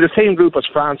 They were in the same group as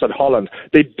France and Holland.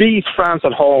 They beat France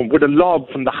at home with a lob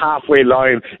from the halfway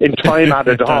line in time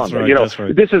added on. Right, that's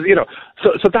right. This is,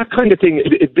 so that kind of thing,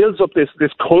 it builds up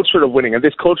this culture of winning, and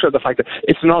this culture of the fact that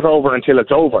it's not over until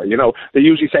it's over. They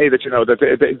usually say that,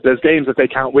 that there's games that they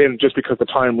can't win just because the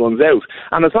time runs out.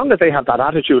 And as long as they have that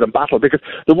attitude and battle, because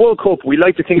the World Cup, we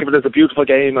like to think of it as a beautiful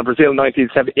game, and Brazil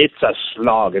 1970, it's a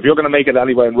slog. If you're going to make it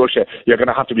anywhere in Russia, you're going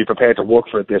to have to be prepared to work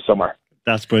for it this summer.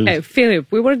 That's brilliant. Philip,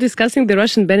 we were discussing the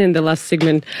Russian ban in the last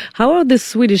segment. How are the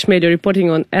Swedish media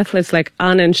reporting on athletes like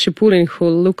Anna and Shipurin who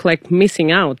look like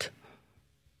missing out?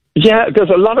 Yeah, there's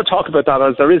a lot of talk about that,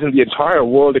 as there is in the entire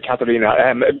world, Katarina.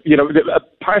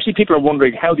 Partially people are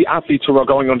wondering how the athletes who are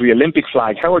going under the Olympic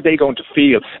flag, how are they going to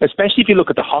feel, especially if you look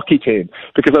at the hockey team.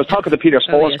 Because I was talking to Peter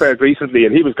Forsberg recently,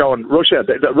 and he was going, Russia are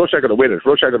going to win it,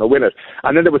 Russia are going to win it.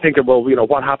 And then they were thinking, well,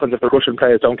 what happens if the Russian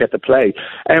players don't get to play?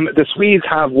 The Swedes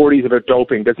have worries about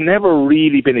doping. There's never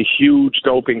really been a huge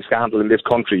doping scandal in this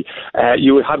country.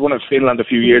 You had one in Finland a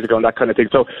few years ago and that kind of thing.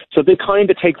 So they kind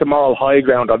of take the moral high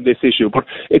ground on this issue, but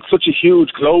it's such a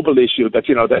huge global issue that,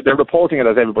 they're reporting it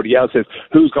as everybody else is,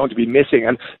 who's going to be missing.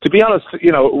 And to be honest,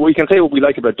 we can say what we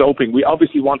like about doping. We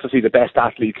obviously want to see the best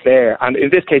athletes there. And in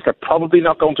this case, they're probably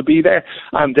not going to be there.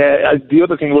 And the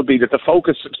other thing would be that the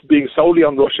focus being solely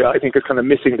on Russia, I think, is kind of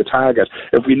missing the target.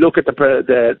 If we look at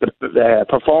the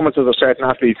performances of certain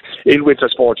athletes in winter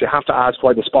sports, you have to ask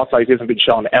why the spotlight isn't being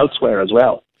shown elsewhere as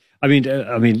well. I mean,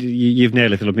 you've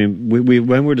nailed it, Philip. I mean, we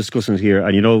when we're discussing it here,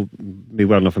 and you know me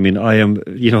well enough. I mean, I am,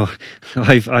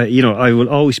 I will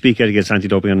always speak out against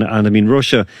anti-doping, and I mean,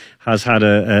 Russia has had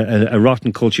a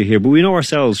rotten culture here, but we know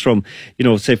ourselves from,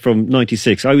 say from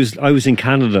 '96. I was in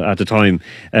Canada at the time,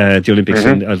 the Olympics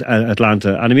in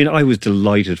Atlanta, and I mean, I was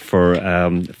delighted for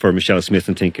Michelle Smith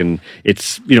and thinking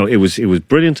it was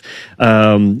brilliant.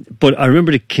 But I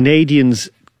remember the Canadians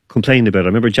complained about it. I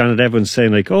remember Janet Evans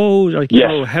saying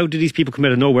how did these people come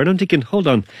out of nowhere? And I'm thinking, hold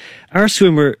on, our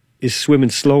swimmer is swimming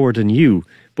slower than you,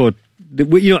 but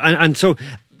and so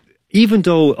even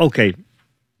though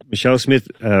Michelle Smith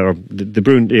or the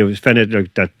Bruin, it was found out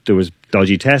that there was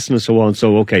dodgy testing and so on.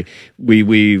 So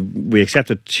we accept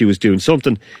that she was doing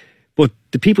something, but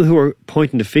the people who were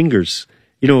pointing the fingers,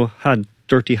 had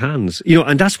dirty hands,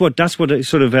 and that's what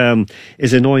sort of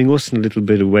is annoying us in a little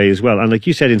bit of a way as well. And like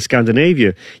you said, in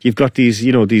Scandinavia, you've got these,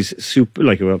 these super,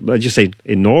 I just say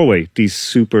in Norway, these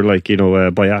super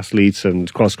biathletes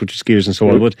and cross country skiers and so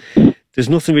on. But there's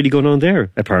nothing really going on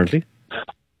there, apparently.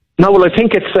 No, well, I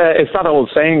think it's that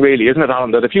old saying, really, isn't it, Alan,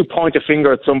 that if you point a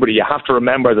finger at somebody, you have to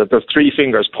remember that there's three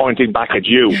fingers pointing back at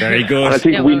you. Very good. And I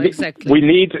think exactly. we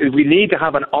need to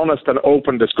have an honest and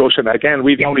open discussion. Again,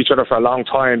 we've known each other for a long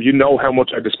time. You know how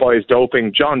much I despise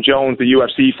doping. John Jones, the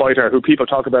UFC fighter, who people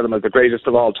talk about him as the greatest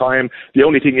of all time, the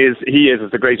only thing is he is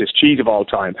the greatest cheat of all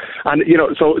time. And,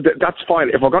 so that's fine.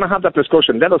 If we're going to have that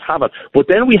discussion, let us have it. But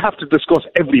then we have to discuss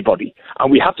everybody.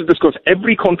 And we have to discuss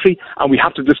every country. And we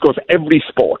have to discuss every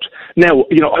sport. Now,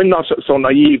 I'm not so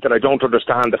naive that I don't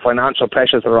understand the financial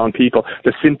pressures that are on people,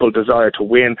 the simple desire to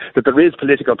win, that there is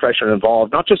political pressure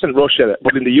involved, not just in Russia,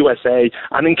 but in the USA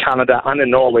and in Canada and in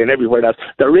Norway and everywhere else.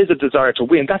 There is a desire to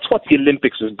win. That's what the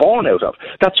Olympics was born out of.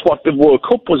 That's what the World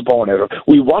Cup was born out of.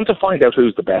 We want to find out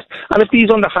who's the best. And if these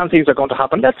underhand things are going to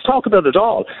happen, let's talk about it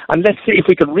all. And let's see if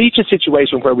we can reach a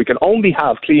situation where we can only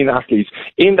have clean athletes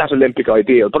in that Olympic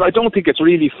ideal. But I don't think it's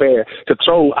really fair to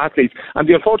throw athletes. And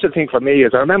the unfortunate thing for me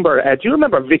is I remember... do you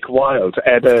remember Vic Wild?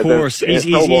 Of course, he's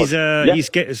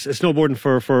snowboarding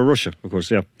for Russia, of course,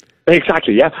 yeah.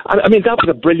 Exactly, yeah. I mean, that was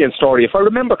a brilliant story. If I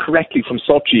remember correctly from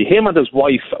Sochi, him and his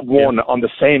wife won on the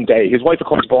same day. His wife, of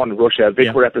course, was born in Russia.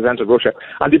 Vic represented Russia.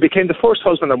 And they became the first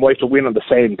husband and wife to win on the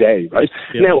same day, right?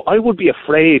 Yeah. Now, I would be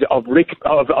afraid of Vic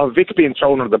being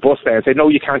thrown under the bus there and say, no,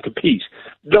 you can't compete.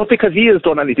 Not because he has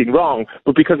done anything wrong,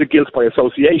 but because of guilt by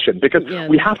association. Because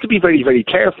we have to be very, very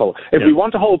careful. If we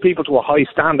want to hold people to a high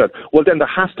standard, well, then there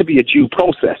has to be a due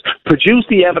process. Produce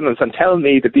the evidence and tell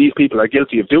me that these people are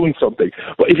guilty of doing something.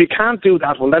 But if you can't do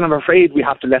that, well, then I'm afraid we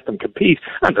have to let them compete.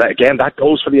 And again, that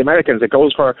goes for the Americans. It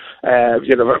goes for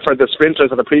for the sprinters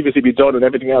that have previously been done and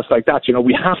everything else like that.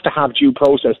 We have to have due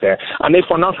process there. And if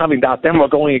we're not having that, then we're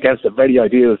going against the very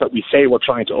ideals that we say we're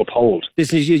trying to uphold.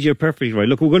 Listen, you're perfectly right.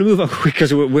 Look, we're going to move on quick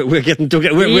because we're getting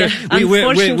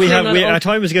our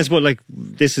time is against, but like,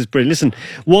 this is brilliant. Listen,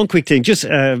 one quick thing, just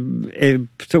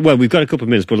we've got a couple of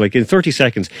minutes, but like in 30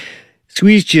 seconds,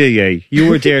 Swedish GAA, you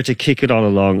were there to kick it all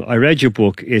along. I read your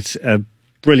book. It's a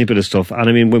brilliant bit of stuff. And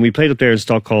I mean, when we played up there in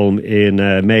Stockholm in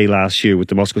May last year with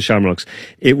the Moscow Shamrocks,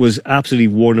 it was absolutely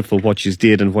wonderful what you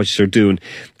did and what you're doing.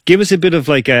 Give us a bit of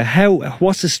like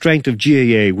what's the strength of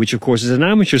GAA, which of course is an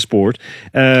amateur sport,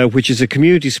 which is a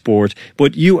community sport,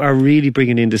 but you are really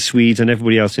bringing in the Swedes and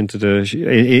everybody else into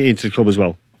the club as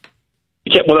well.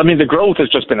 Yeah, well, I mean, the growth has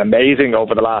just been amazing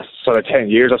over the last sort of 10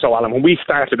 years or so, Alan. When we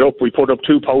started up, we put up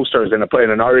 2 posters in an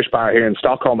Irish bar here in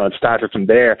Stockholm, and it started from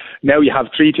there. Now you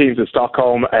have 3 teams in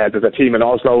Stockholm, there's a team in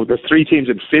Oslo, there's 3 teams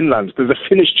in Finland, there's a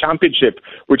Finnish championship,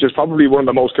 which is probably one of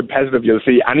the most competitive you'll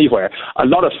see anywhere. A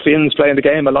lot of Finns playing the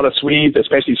game, a lot of Swedes,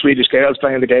 especially Swedish girls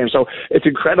playing the game, so it's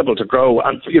incredible to grow,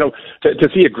 and, to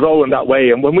see it grow in that way.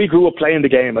 And when we grew up playing the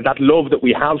game, and that love that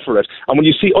we have for it, and when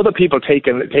you see other people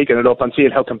taking it up and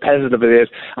seeing how competitive it is,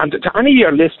 and to any of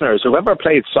your listeners, whoever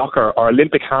played soccer or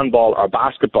Olympic handball or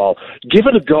basketball, give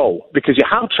it a go, because you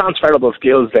have transferable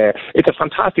skills there. It's a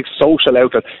fantastic social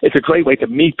outlet. It's a great way to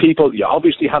meet people. You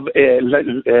obviously have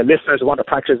listeners who want to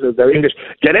practice their English.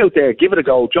 Get out there, give it a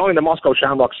go, join the Moscow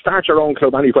Shamrocks, start your own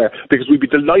club anywhere, because we'd be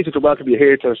delighted to welcome you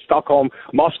here to Stockholm,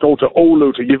 Moscow, to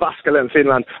Oulu, to Jyväskylä in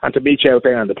Finland, and to meet you out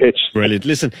there on the pitch. Brilliant.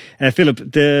 Listen,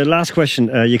 Philip, the last question,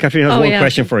 Catherine has one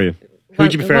question for you. Who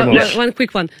would you prefer most? One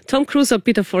quick one. Tom Cruise or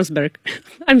Peter Forsberg?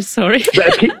 I'm sorry.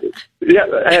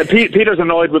 Peter's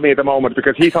annoyed with me at the moment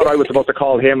because he thought I was supposed to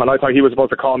call him and I thought he was supposed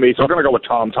to call me, so we're going to go with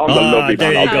Tom. Tom's a lovely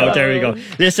man. There you go.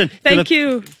 Listen, thank Philip,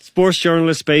 you. Sports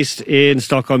journalist based in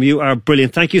Stockholm. You are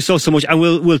brilliant. Thank you so much. And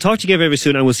we'll talk to you very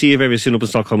soon, and we'll see you very soon up in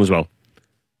Stockholm as well.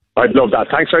 I'd love that.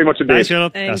 Thanks very much indeed. Thanks,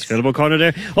 Philip. That's Philip O'Connor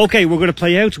there. Okay, we're going to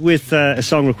play out with a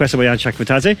song requested by Jan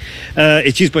Chakvetadze.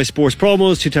 It's used by Sports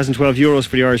Promos, 2012 Euros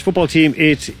for the Irish football team.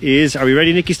 It is, are we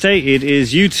ready, Nikki Stay? It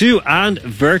is U2 and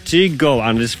Vertigo,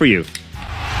 and it is for you.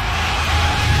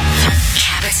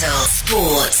 Capital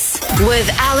Sports with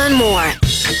Alan Moore.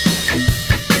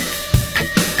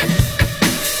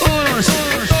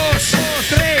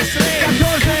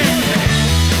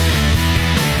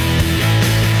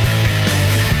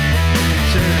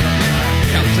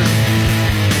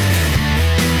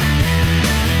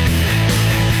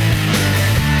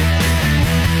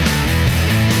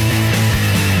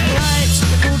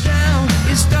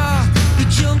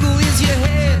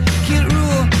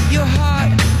 Your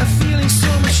heart, a feeling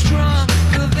so much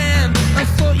stronger than I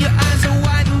thought your eyes are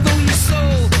wide and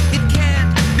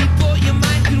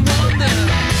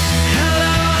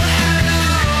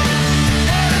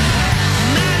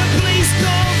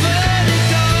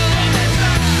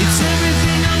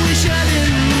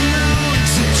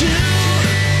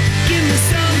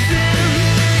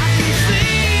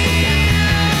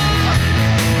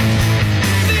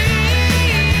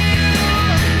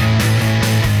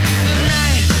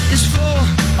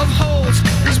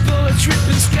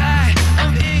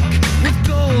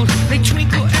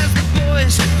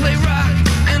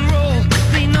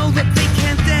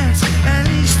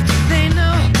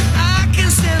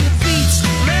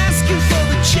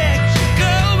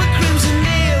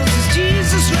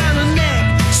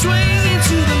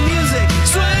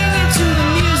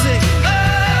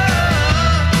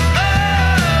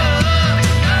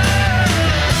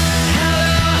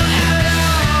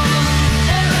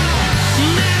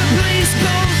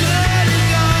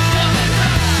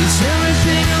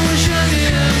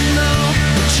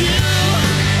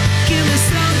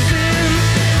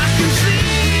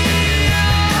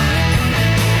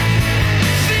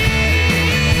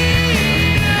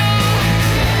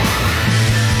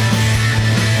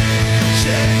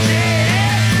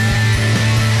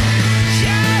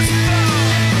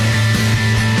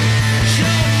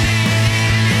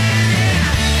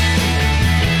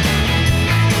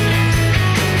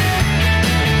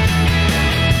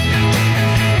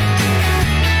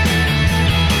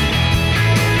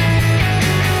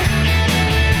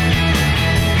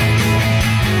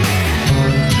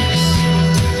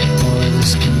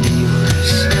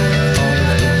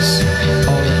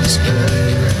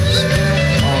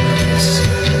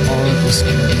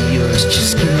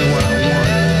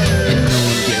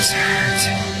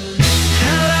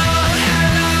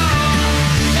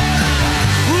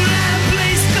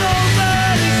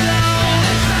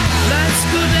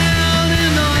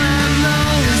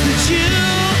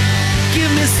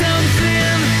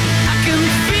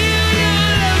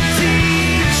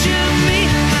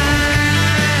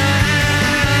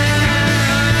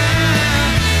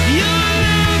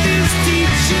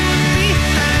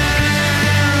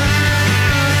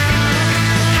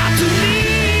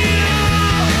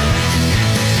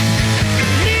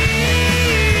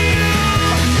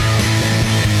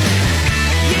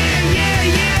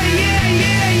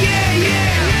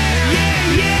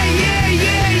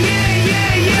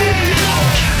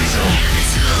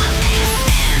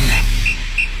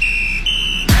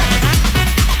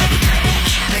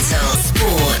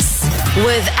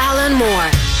with Alan Moore.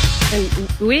 And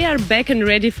we are back and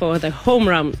ready for the home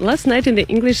run. Last night in the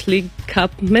English League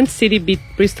Cup, Man City beat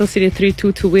Bristol City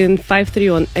 3-2 to win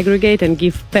 5-3 on aggregate and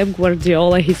give Pep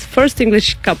Guardiola his first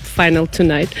English Cup final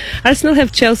tonight. Arsenal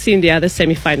have Chelsea in the other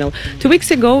semi-final. 2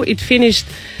 weeks ago, it finished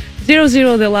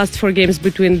 0-0. The last 4 games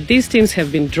between these teams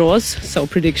have been draws. So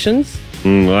predictions?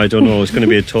 I don't know. It's going to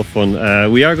be a tough one.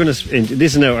 We are going to.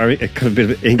 This is now our kind of bit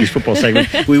of English football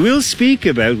segment. We will speak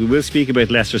about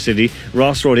Leicester City.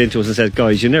 Ross wrote into us and said,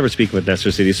 "Guys, you never speak about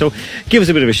Leicester City." So give us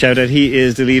a bit of a shout out. He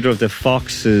is the leader of the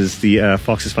Foxes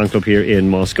fan club here in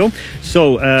Moscow.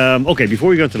 So okay, before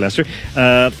we go to Leicester,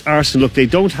 Arsenal. Look, they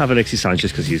don't have Alexis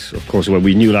Sanchez because he's, of course,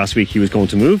 we knew last week he was going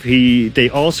to move. They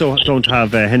also don't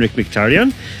have Henrik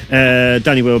Mkhitaryan,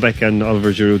 Danny Welbeck and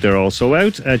Oliver Giroud. They're also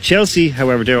out. Chelsea,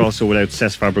 however, they're also without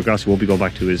Cesc Fabregas, who won't be going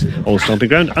back to his old stomping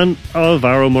ground, and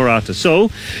Alvaro Morata. So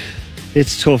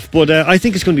it's tough, but I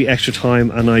think it's going to be extra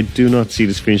time, and I do not see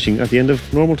this finishing at the end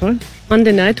of normal time.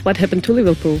 Monday night, what happened to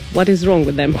Liverpool? What is wrong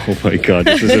with them? Oh my God,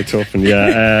 this is a tough one.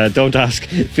 Yeah, don't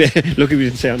ask. Look, if we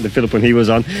didn't say it on the Philip when he was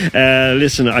on.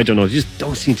 Listen, I don't know, they just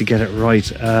don't seem to get it right.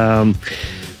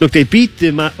 Look, they beat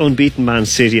the unbeaten Man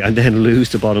City and then lose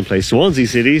the bottom place Swansea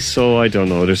City, so I don't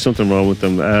know, there's something wrong with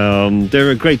them.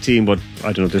 They're a great team, but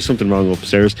I don't know, there's something wrong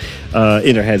upstairs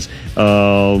in their heads.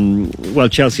 Well,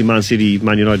 Chelsea, Man City,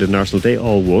 Man United and Arsenal, they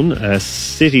all won.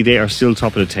 City, they are still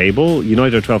top of the table.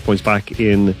 United are 12 points back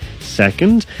in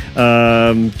second.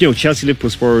 Chelsea,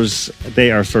 Liverpool, Spurs, they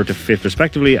are third to fifth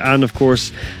respectively, and of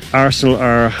course Arsenal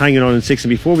are hanging on in sixth. And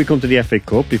before we come to the FA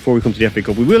Cup,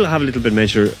 we will have a little bit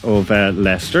measure of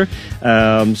Leicester.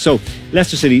 So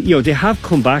Leicester City, they have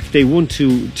come back. They won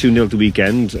 2-0 the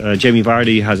weekend. Jamie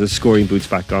Vardy has his scoring boots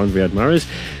back on. Riyad Mahrez.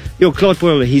 Claude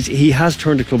Boyle, he has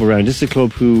turned the club around. This is a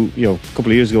club who, a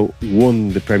couple of years ago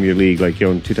won the Premier League,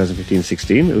 in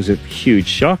 2015-16. It was a huge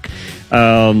shock.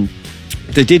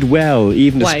 They did well,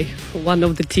 even. Why? One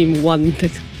of the team won.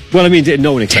 Well, I mean,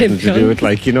 no one expected them to do it,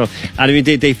 and I mean,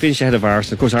 they finished ahead of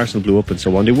Arsenal. Of course, Arsenal blew up and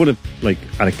so on. They would have,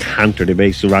 at a canter, they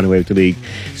basically ran away with the league.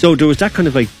 So there was that kind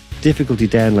of, difficulty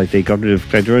then, they got rid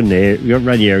of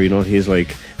Ranieri, his,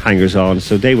 hangers on,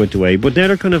 so they went away. But now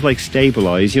they're kind of,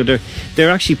 stabilised. They're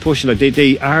actually pushing,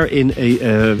 they are in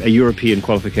a European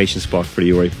qualification spot for the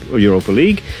Europa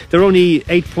League. They're only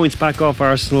 8 points back off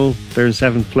Arsenal. They're in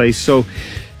 7th place. So,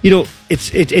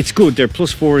 it's good. They're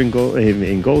 +4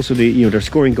 in goals, so they're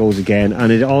scoring goals again,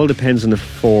 and it all depends on the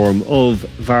form of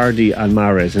Vardy and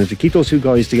Mahrez. And if they keep those two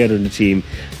guys together in the team,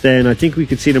 then I think we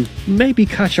could see them maybe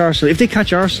catch Arsenal. If they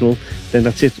catch Arsenal, then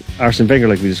that's it. Arsene Wenger,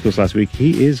 like we discussed last week,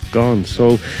 he is gone.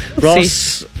 So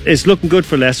Ross, it's looking good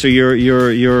for Leicester.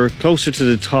 You're closer to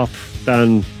the top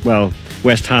than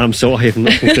West Ham, so I have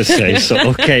nothing to say. So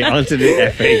okay, on to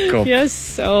the FA Cup. You're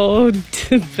so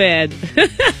bad.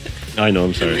 I know,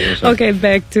 I'm sorry. Okay,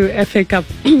 back to FA Cup.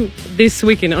 This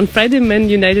weekend, on Friday, Man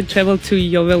United travelled to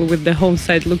Yeovil with the home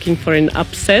side looking for an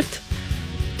upset.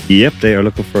 Yep, they are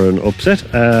looking for an upset.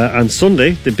 And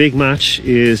Sunday, the big match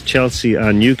is Chelsea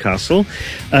and Newcastle.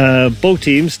 Both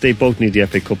teams, they both need the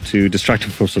FA Cup to distract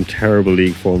them from some terrible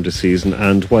league form this season.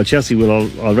 And while Chelsea will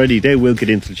they will get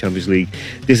into the Champions League,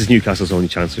 this is Newcastle's only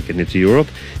chance of getting into Europe.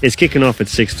 It's kicking off at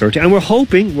 6:30, and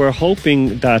we're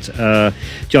hoping that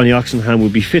Johnny Oxenham will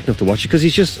be fit enough to watch it, because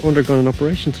he's just undergone an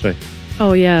operation today.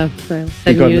 Oh yeah, well,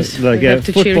 sad news. We have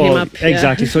to cheer him up.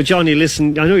 Exactly. Yeah. So Johnny,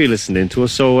 listen, I know you're listening to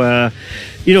us, so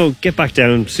get back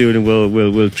down soon, and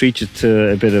we'll treat you to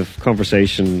a bit of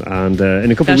conversation. And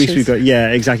in a couple of weeks we've got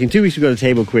in 2 weeks we've got a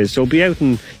table quiz. So be out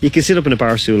and you can sit up in a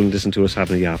bar stool and listen to us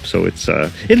having a yap. So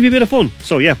it'll be a bit of fun.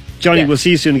 So Johnny, we'll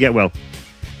see you soon and get well.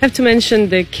 I have to mention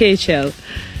the KHL.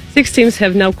 6 teams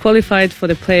have now qualified for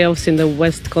the playoffs in the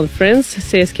West Conference.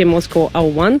 CSKA Moscow are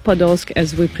 1. Podolsk,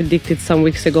 as we predicted some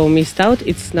weeks ago, missed out.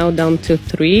 It's now down to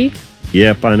 3.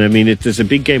 Yep, and I mean, there's a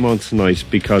big game on tonight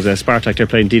because Spartak are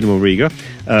playing Dinamo Riga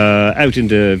out in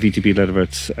the VTB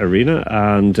Ledovets Arena,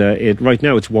 and right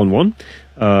now it's 1-1.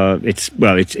 It's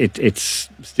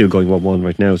still going 1-1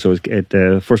 right now, so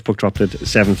the first puck dropped at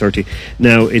 7:30.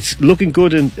 Now it's looking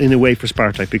good in a way for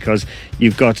Spartak, because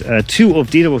you've got 2 of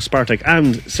Dinamo, Spartak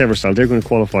and Severstal. They're going to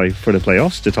qualify for the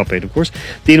playoffs, the top 8 of course.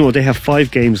 Dinamo, they have 5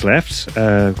 games left.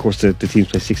 Of course the teams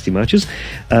play 60 matches.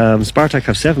 Spartak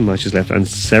have 7 matches left and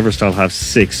Severstal have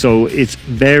 6. So it's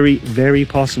very, very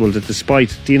possible that despite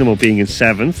Dinamo being in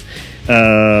 7th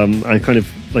and kind of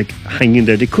hanging in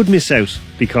there, they could miss out,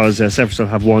 because Severstal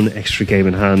have 1 extra game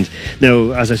in hand.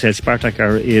 Now, as I said, Spartak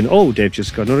are in. They've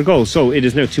just got another goal, so it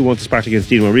is now 2-1 to Spartak against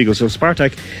Dinamo Riga. So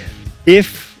Spartak,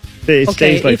 if it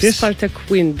stays like this, if Spartak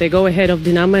win, they go ahead of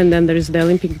Dinamo, and then there is the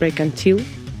Olympic break until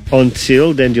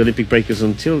until then. The Olympic break is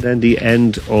until then, the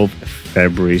end of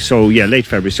February. So yeah, late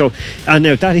February. So and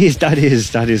now that is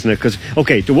because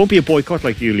okay, there won't be a boycott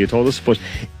like Yulia told us, but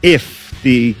if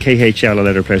the KHL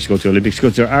allow their players to go to the Olympics,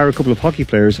 because there are a couple of hockey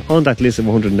players on that list of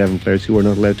 111 players who are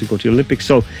not allowed to go to the Olympics.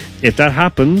 So if that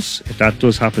happens, if that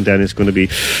does happen, then it's going to be,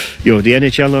 you know, the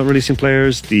NHL not releasing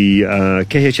players, the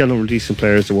KHL not releasing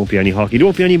players. There won't be any hockey. There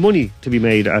won't be any money to be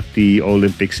made at the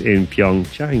Olympics in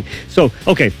Pyeongchang. So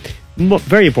okay.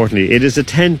 Very importantly, it is the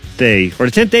 10th day, or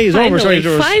the 10th day is over. Sorry, of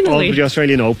the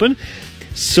Australian Open.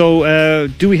 So,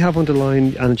 do we have on the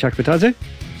line Anna Chakvetadze?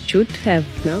 Should have,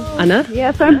 no? Anna?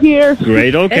 Yes, I'm here.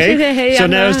 Great, okay. Hey, so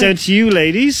Anna. now it's down to you,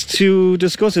 ladies, to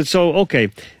discuss it. So, okay,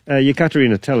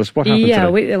 Yekaterina, tell us what happened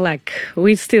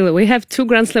today. We have two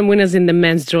Grand Slam winners in the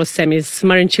men's draw semis,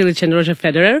 Marin Cilic and Roger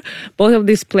Federer. Both of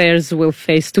these players will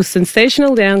face two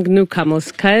sensational young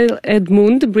newcomers, Kyle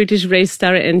Edmund, British race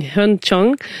star, and Hyun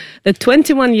Chung, the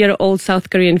 21-year-old South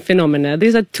Korean phenomena.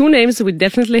 These are two names we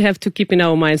definitely have to keep in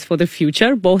our minds for the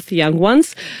future, both young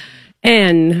ones.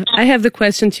 And I have the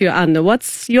question to you, Anna.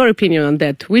 What's your opinion on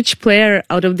that? Which player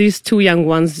out of these two young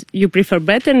ones you prefer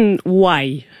better and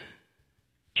why?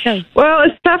 Well,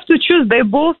 it's tough to choose. They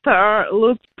both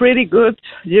looked pretty good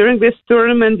during this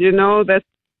tournament. You know, that's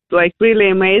like really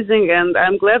amazing. And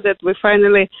I'm glad that we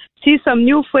finally see some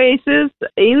new faces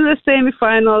in the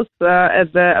semifinals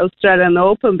at the Australian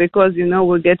Open, because, you know,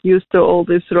 we get used to all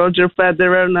this Roger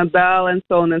Federer, Nadal, and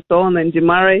so on, and Di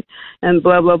Murray, and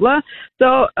blah, blah, blah.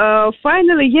 So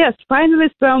finally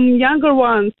some younger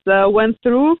ones went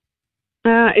through.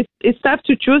 It's tough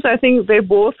to choose. I think they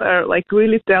both are like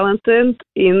really talented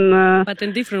but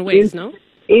in different ways, no?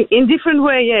 In different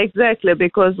way, yeah, exactly.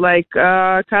 Because like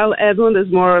Kyle Edmund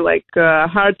is more like a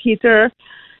hard hitter,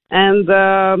 and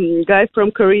guy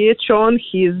from Korea, Chon,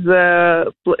 he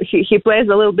plays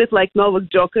a little bit like Novak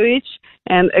Djokovic,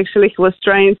 and actually he was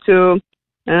trying to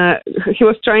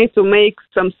make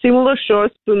some similar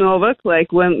shots to Novak,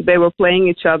 like when they were playing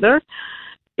each other.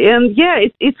 And yeah,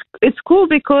 it's cool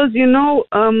because, you know,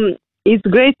 it's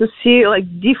great to see like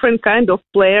different kind of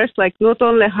players, like not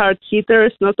only hard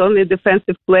hitters, not only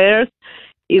defensive players.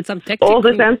 It's all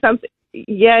the time something.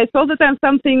 Yeah, it's all the time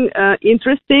something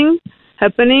interesting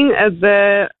happening at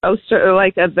the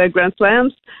Grand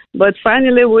Slams. But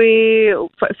finally we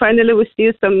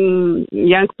see some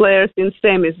young players in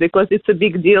semis, because it's a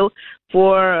big deal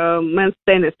for men's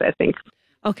tennis, I think.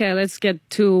 Okay, let's get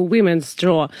to women's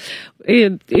draw.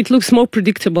 It looks more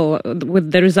predictable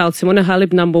with the results. Simona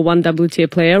Halep, number one WTA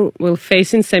player, will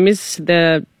face in semis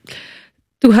the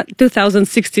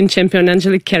 2016 champion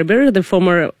Angelique Kerber. The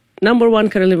former number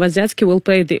one Caroline Wozniacki will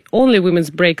play the only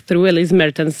women's breakthrough, Elise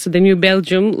Mertens. The new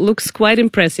Belgium looks quite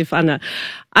impressive, Anna.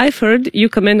 I've heard you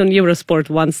comment on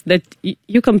Eurosport once that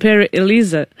you compare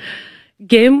Elise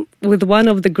game with one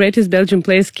of the greatest Belgian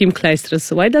players, Kim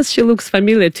Clijsters. Why does she look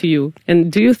familiar to you?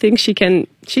 And do you think she can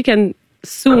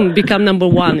soon become number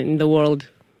one in the world?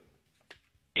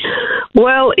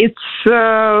 Well, it's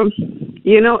well,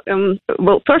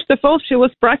 first of all, she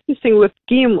was practicing with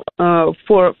Kim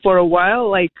for a while,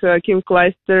 like Kim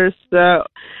Clijsters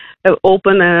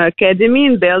Open Academy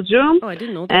in Belgium. Oh, I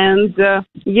didn't know that. And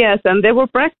yes, and they were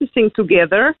practicing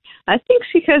together. I think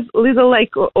she has a little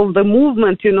like of the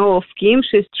movement, you know, of Kim.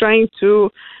 She's trying to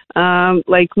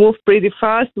like move pretty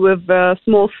fast with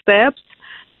small steps.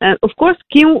 And of course,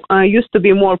 Kim used to be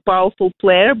a more powerful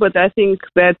player, but I think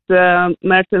that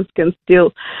Mertens can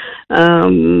still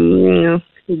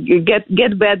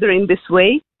get better in this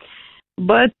way.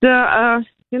 But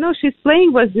you know, she's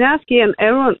playing Wozniacki, and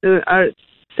everyone are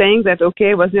saying that,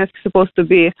 okay, Wozniacki is supposed to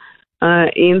be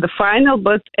in the final,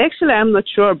 but actually I'm not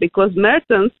sure, because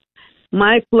Mertens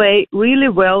might play really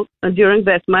well during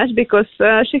that match, because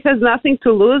she has nothing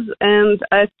to lose, and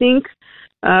I think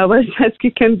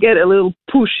Wozniacki can get a little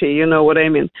pushy, you know what I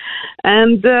mean.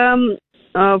 And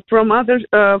from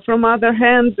other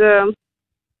hand,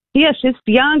 yeah, she's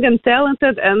young and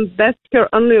talented, and that's her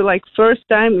only like first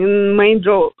time in main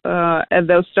draw at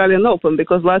the Australian Open,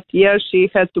 because last year she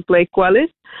had to play qualis.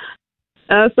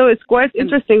 So it's quite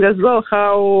interesting as well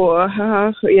how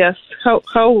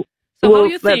So will how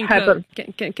you that think happen?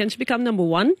 Can she become number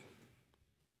one?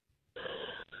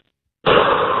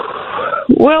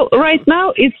 Well, right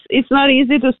now it's not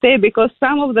easy to say, because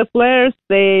some of the players,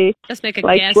 they Just make a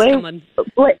like guess. Come on.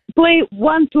 play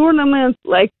one tournament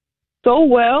like so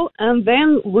well, and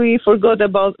then we forget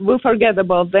about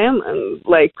them, and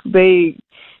like they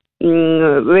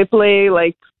play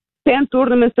like 10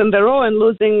 tournaments in a row and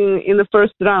losing in the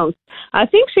first round. I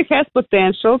think she has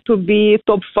potential to be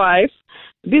top 5,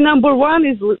 be number one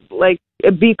is like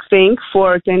a big thing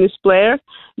for a tennis player,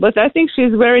 but I think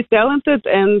she's very talented,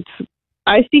 and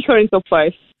I see her in top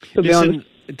 5. To be honest.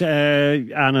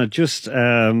 Anna, just by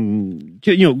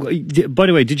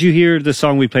the way, did you hear the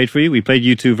song we played for you? We played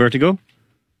U2 Vertigo.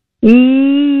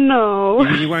 No.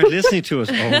 You weren't listening to us.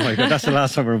 Oh my God, that's the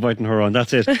last time we're inviting her on.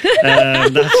 That's it. That's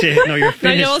it. No, you're finished.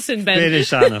 No, you're also in bed.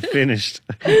 Finished, Anna. Finished.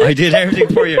 I did everything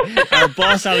for you. Our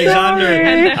boss, Alexander.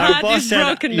 And the our heart boss is said,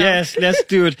 broken now. yes, let's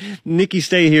do it. Nikki,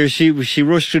 stay here. She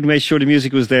rushed through to make sure the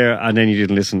music was there, and then you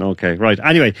didn't listen. Okay, right.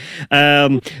 Anyway,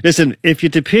 listen, if you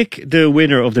had to pick the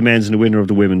winner of the men's and the winner of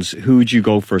the women's, who would you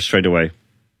go for straight away?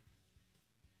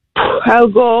 I'll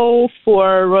go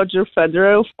for Roger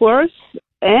Federer, of course.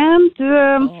 And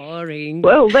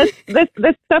well, that's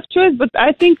tough choice, but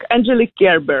I think Angelique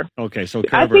Kerber. Okay, so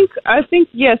Kerber. I think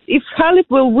yes. If Halep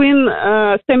will win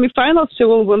semifinals, she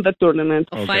will win the tournament.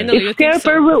 Oh, finally, if you Kerber think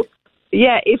so? will,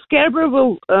 if Kerber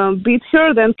will beat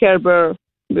her, then Kerber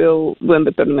will win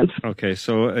the tournament. Okay,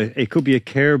 so it could be a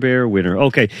Care Bear winner.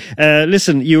 Okay,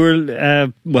 listen, you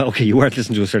were you weren't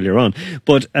listening to us earlier on,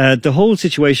 but the whole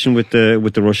situation with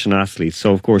the Russian athletes.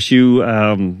 So of course you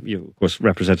of course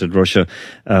represented Russia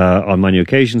on many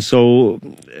occasions. So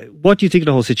what do you think of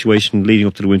the whole situation leading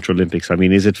up to the Winter Olympics? I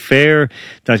mean, is it fair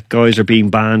that guys are being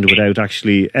banned without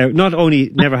actually not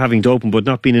only never having doping, but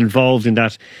not being involved in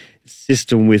that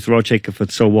system with Rodchenkov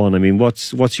and so on? I mean,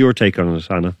 what's your take on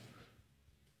it, Anna?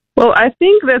 Well, I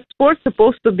think that sport's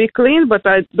supposed to be clean, but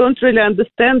I don't really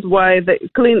understand why the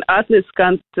clean athletes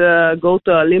can't go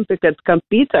to Olympic and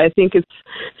compete. I think it's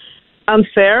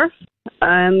unfair.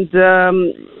 And,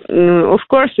 of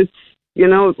course, it's,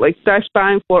 like tough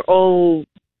time for all,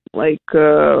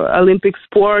 Olympic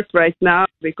sport right now,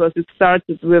 because it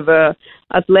started with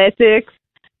athletics.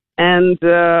 And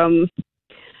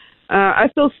I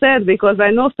feel sad because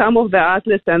I know some of the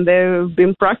athletes and they've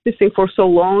been practicing for so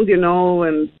long,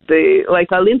 and they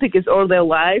Olympic is all their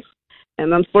life.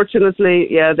 And unfortunately,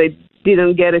 they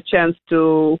didn't get a chance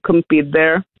to compete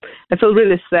there. I feel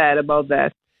really sad about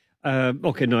that.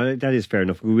 Okay, no, that is fair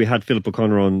enough. We had Philip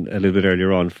O'Connor on a little bit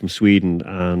earlier on from Sweden,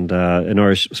 and an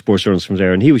Irish sports journalist from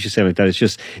there, and he was just saying like that.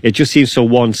 It just seems so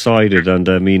one-sided. And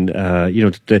I mean,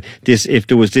 if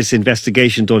there was this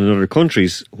investigation done in other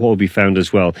countries, what would be found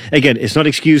as well? Again, it's not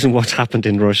excusing what's happened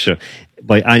in Russia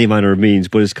by any manner of means,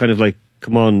 but it's kind of like,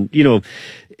 come on,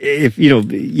 if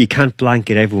you can't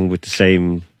blanket everyone with the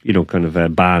same. Kind of a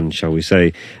ban, shall we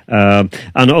say. And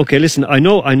okay, listen, I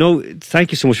know,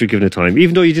 thank you so much for giving the time.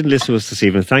 Even though you didn't listen to us this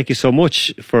evening, thank you so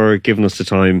much for giving us the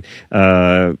time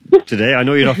today. I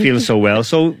know you're not feeling so well,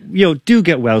 so, do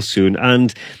get well soon.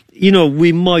 And,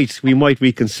 we might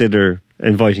reconsider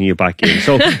inviting you back in.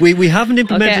 So we haven't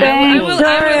implemented. Okay, I will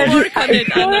work on it.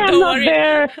 Don't worry.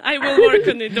 I will work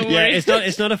on it. Don't worry.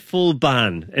 It's not a full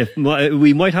ban.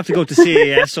 We might have to go to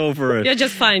CAS over it. You're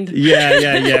just fined.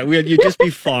 Yeah. You'll just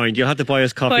be fined. You'll have to buy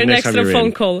us coffee for next time you're in. For an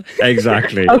extra phone call.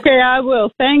 Exactly. Okay, I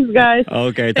will. Thanks, guys.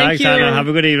 Okay, thanks, Anna. Have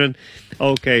a good evening.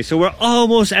 Okay, so we're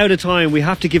almost out of time. We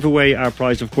have to give away our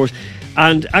prize, of course.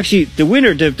 And actually, the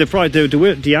winner,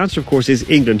 the answer, of course, is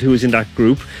England, who is in that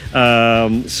group.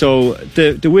 So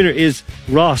the winner is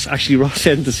Ross. Actually, Ross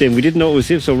sent us in. We didn't know it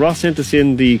was him, so Ross sent us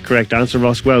in the correct answer.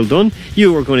 Ross, well done.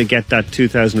 You are going to get that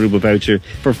 2,000 ruble voucher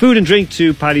for food and drink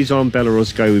to Paddy's on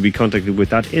Belarus. Guy will be contacted with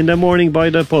that in the morning by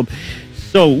the pub.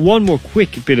 So one more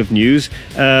quick bit of news.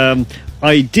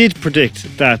 I did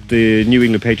predict that the New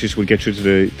England Patriots would get through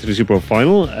to the Super Bowl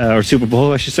final, or Super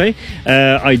Bowl, I should say.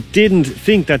 I didn't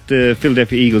think that the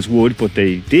Philadelphia Eagles would, but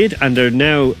they did, and they're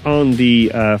now on the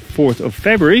 4th of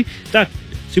February. That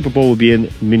Super Bowl will be in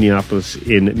Minneapolis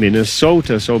in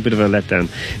Minnesota, so a bit of a letdown.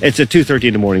 It's at 2:30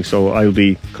 in the morning, so I'll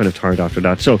be kind of tired after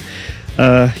that. So,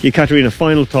 Ekaterina,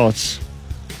 final thoughts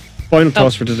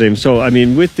for today. So, I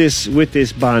mean, with this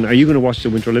ban, are you going to watch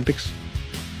the Winter Olympics?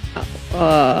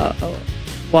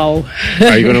 Wow.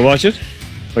 Are you going to watch it?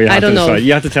 Or I don't know.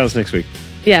 You have to tell us next week.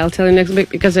 Yeah, I'll tell you next week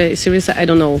because seriously, I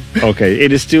don't know. Okay,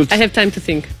 it is still... I have time to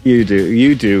think. You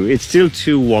do. It's still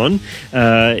 2-1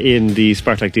 in the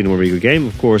Spartak Dinamo Riga game.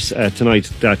 Of course,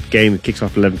 tonight that game kicks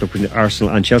off 11 between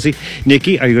Arsenal and Chelsea.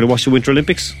 Nikki, are you going to watch the Winter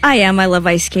Olympics? I am. I love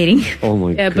ice skating. Oh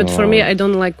my God. Yeah, but for me, I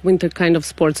don't like winter kind of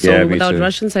sports. So without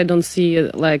Russians, I don't see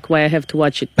why I have to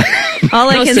watch it. All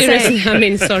I can say. I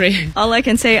mean, sorry. All I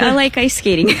can say, I like ice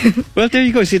skating. Well, there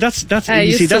you go. See, that's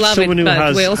someone who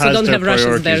has. We also don't have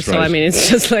Russians there, so I mean,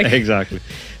 it's just like exactly.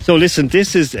 So listen,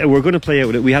 this is we're going to play out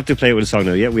with it. We have to play it with a song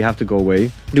now. Yeah, we have to go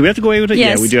away. Do we have to go away with it?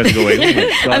 Yes. Yeah, we do have to go away with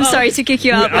it. I'm sorry to kick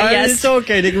you out, but yes. It's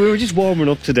okay, Nick. We were just warming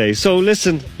up today. So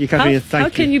listen, you can't thank you. How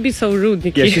can you be so rude,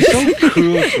 Nikki? Yeah, she's so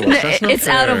cruel to us. That's not It's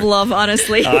fair. out of love,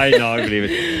 honestly. I know, I believe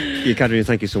it. Ekaterina,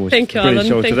 thank you so much. Thank you, Brilliant Alan.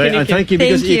 show Thank today. you, And thank you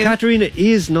because Thank you. Ekaterina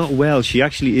is not well. She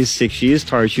actually is sick. She is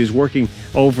tired. She was working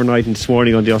overnight and this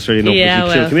morning on the Australian Open.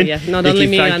 Yeah, She'll come in. not Nikki, only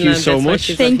me. thank and, you so that's why much.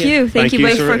 she's Thank not here. you. Thank you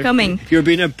both sir. for coming. You've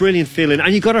been a brilliant fill-in.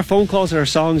 And you got our phone calls and our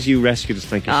songs. You rescued us.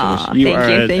 Thank you so much. You are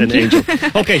an angel.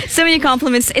 Okay. So many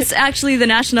compliments. It's actually the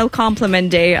National Compliment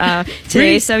Day today.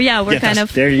 Really? So yeah, we're kind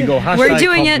of... There you go. Hashtag We're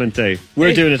doing compliment day.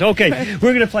 We're doing it. Okay.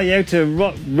 We're going to play out to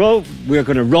we're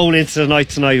going to roll into the night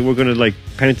tonight. We're going to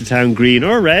paint the town green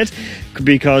or red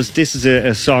because this is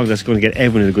a song that's going to get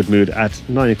everyone in a good mood at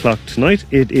 9 o'clock tonight.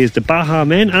 It is the Baha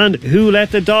Men and Who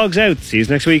Let the Dogs Out. See you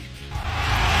next week.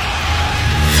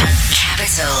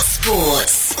 Capital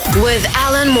Sports with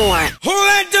Alan Moore. Who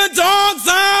let the dogs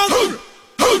out? Who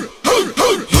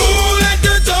let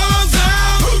the dogs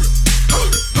out?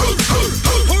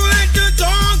 Who let the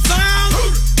dogs out?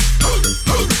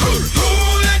 Who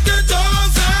let the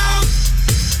dogs out?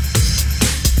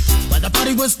 Well, the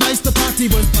party was nice, the party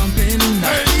was pumping.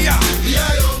 Hey, yeah,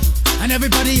 yeah, and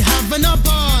everybody having a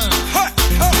ball. hey,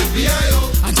 hey,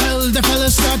 yeah, until the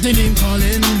fellas started name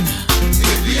calling.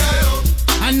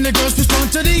 And the girls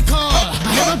respond to the call.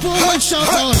 I have a woman shout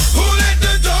out. Who let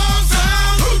the dogs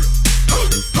out?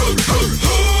 Who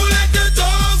let the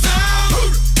dogs out?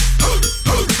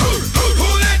 Who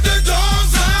let the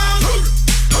dogs out?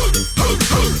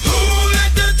 Who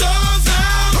let the dogs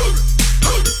out?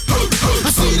 I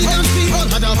see the dance people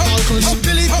had a ball cause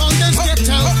Billy Fountains get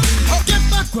out. Get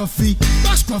back, Gruffy,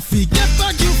 bash Gruffy. Get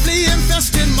back, you flea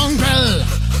infested mongrel.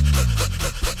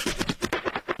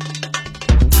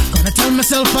 Gonna tell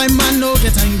myself I man no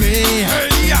get angry. Hey,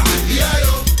 yeah,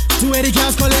 yeah, 280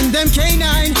 cars calling them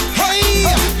K9. Hey,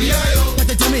 yeah, but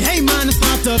they tell me, hey man,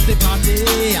 start up the party.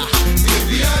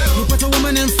 You put a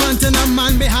woman in front and a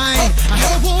man behind. I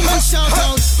have a woman shout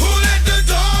out. Who let the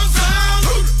dogs out?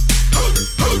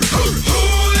 Who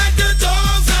let the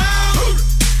dogs out?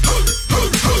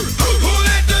 Who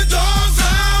let the dogs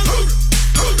out?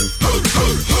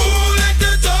 Who let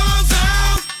the dogs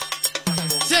out?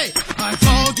 Say, my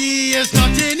foggy is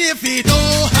nothing if he don't.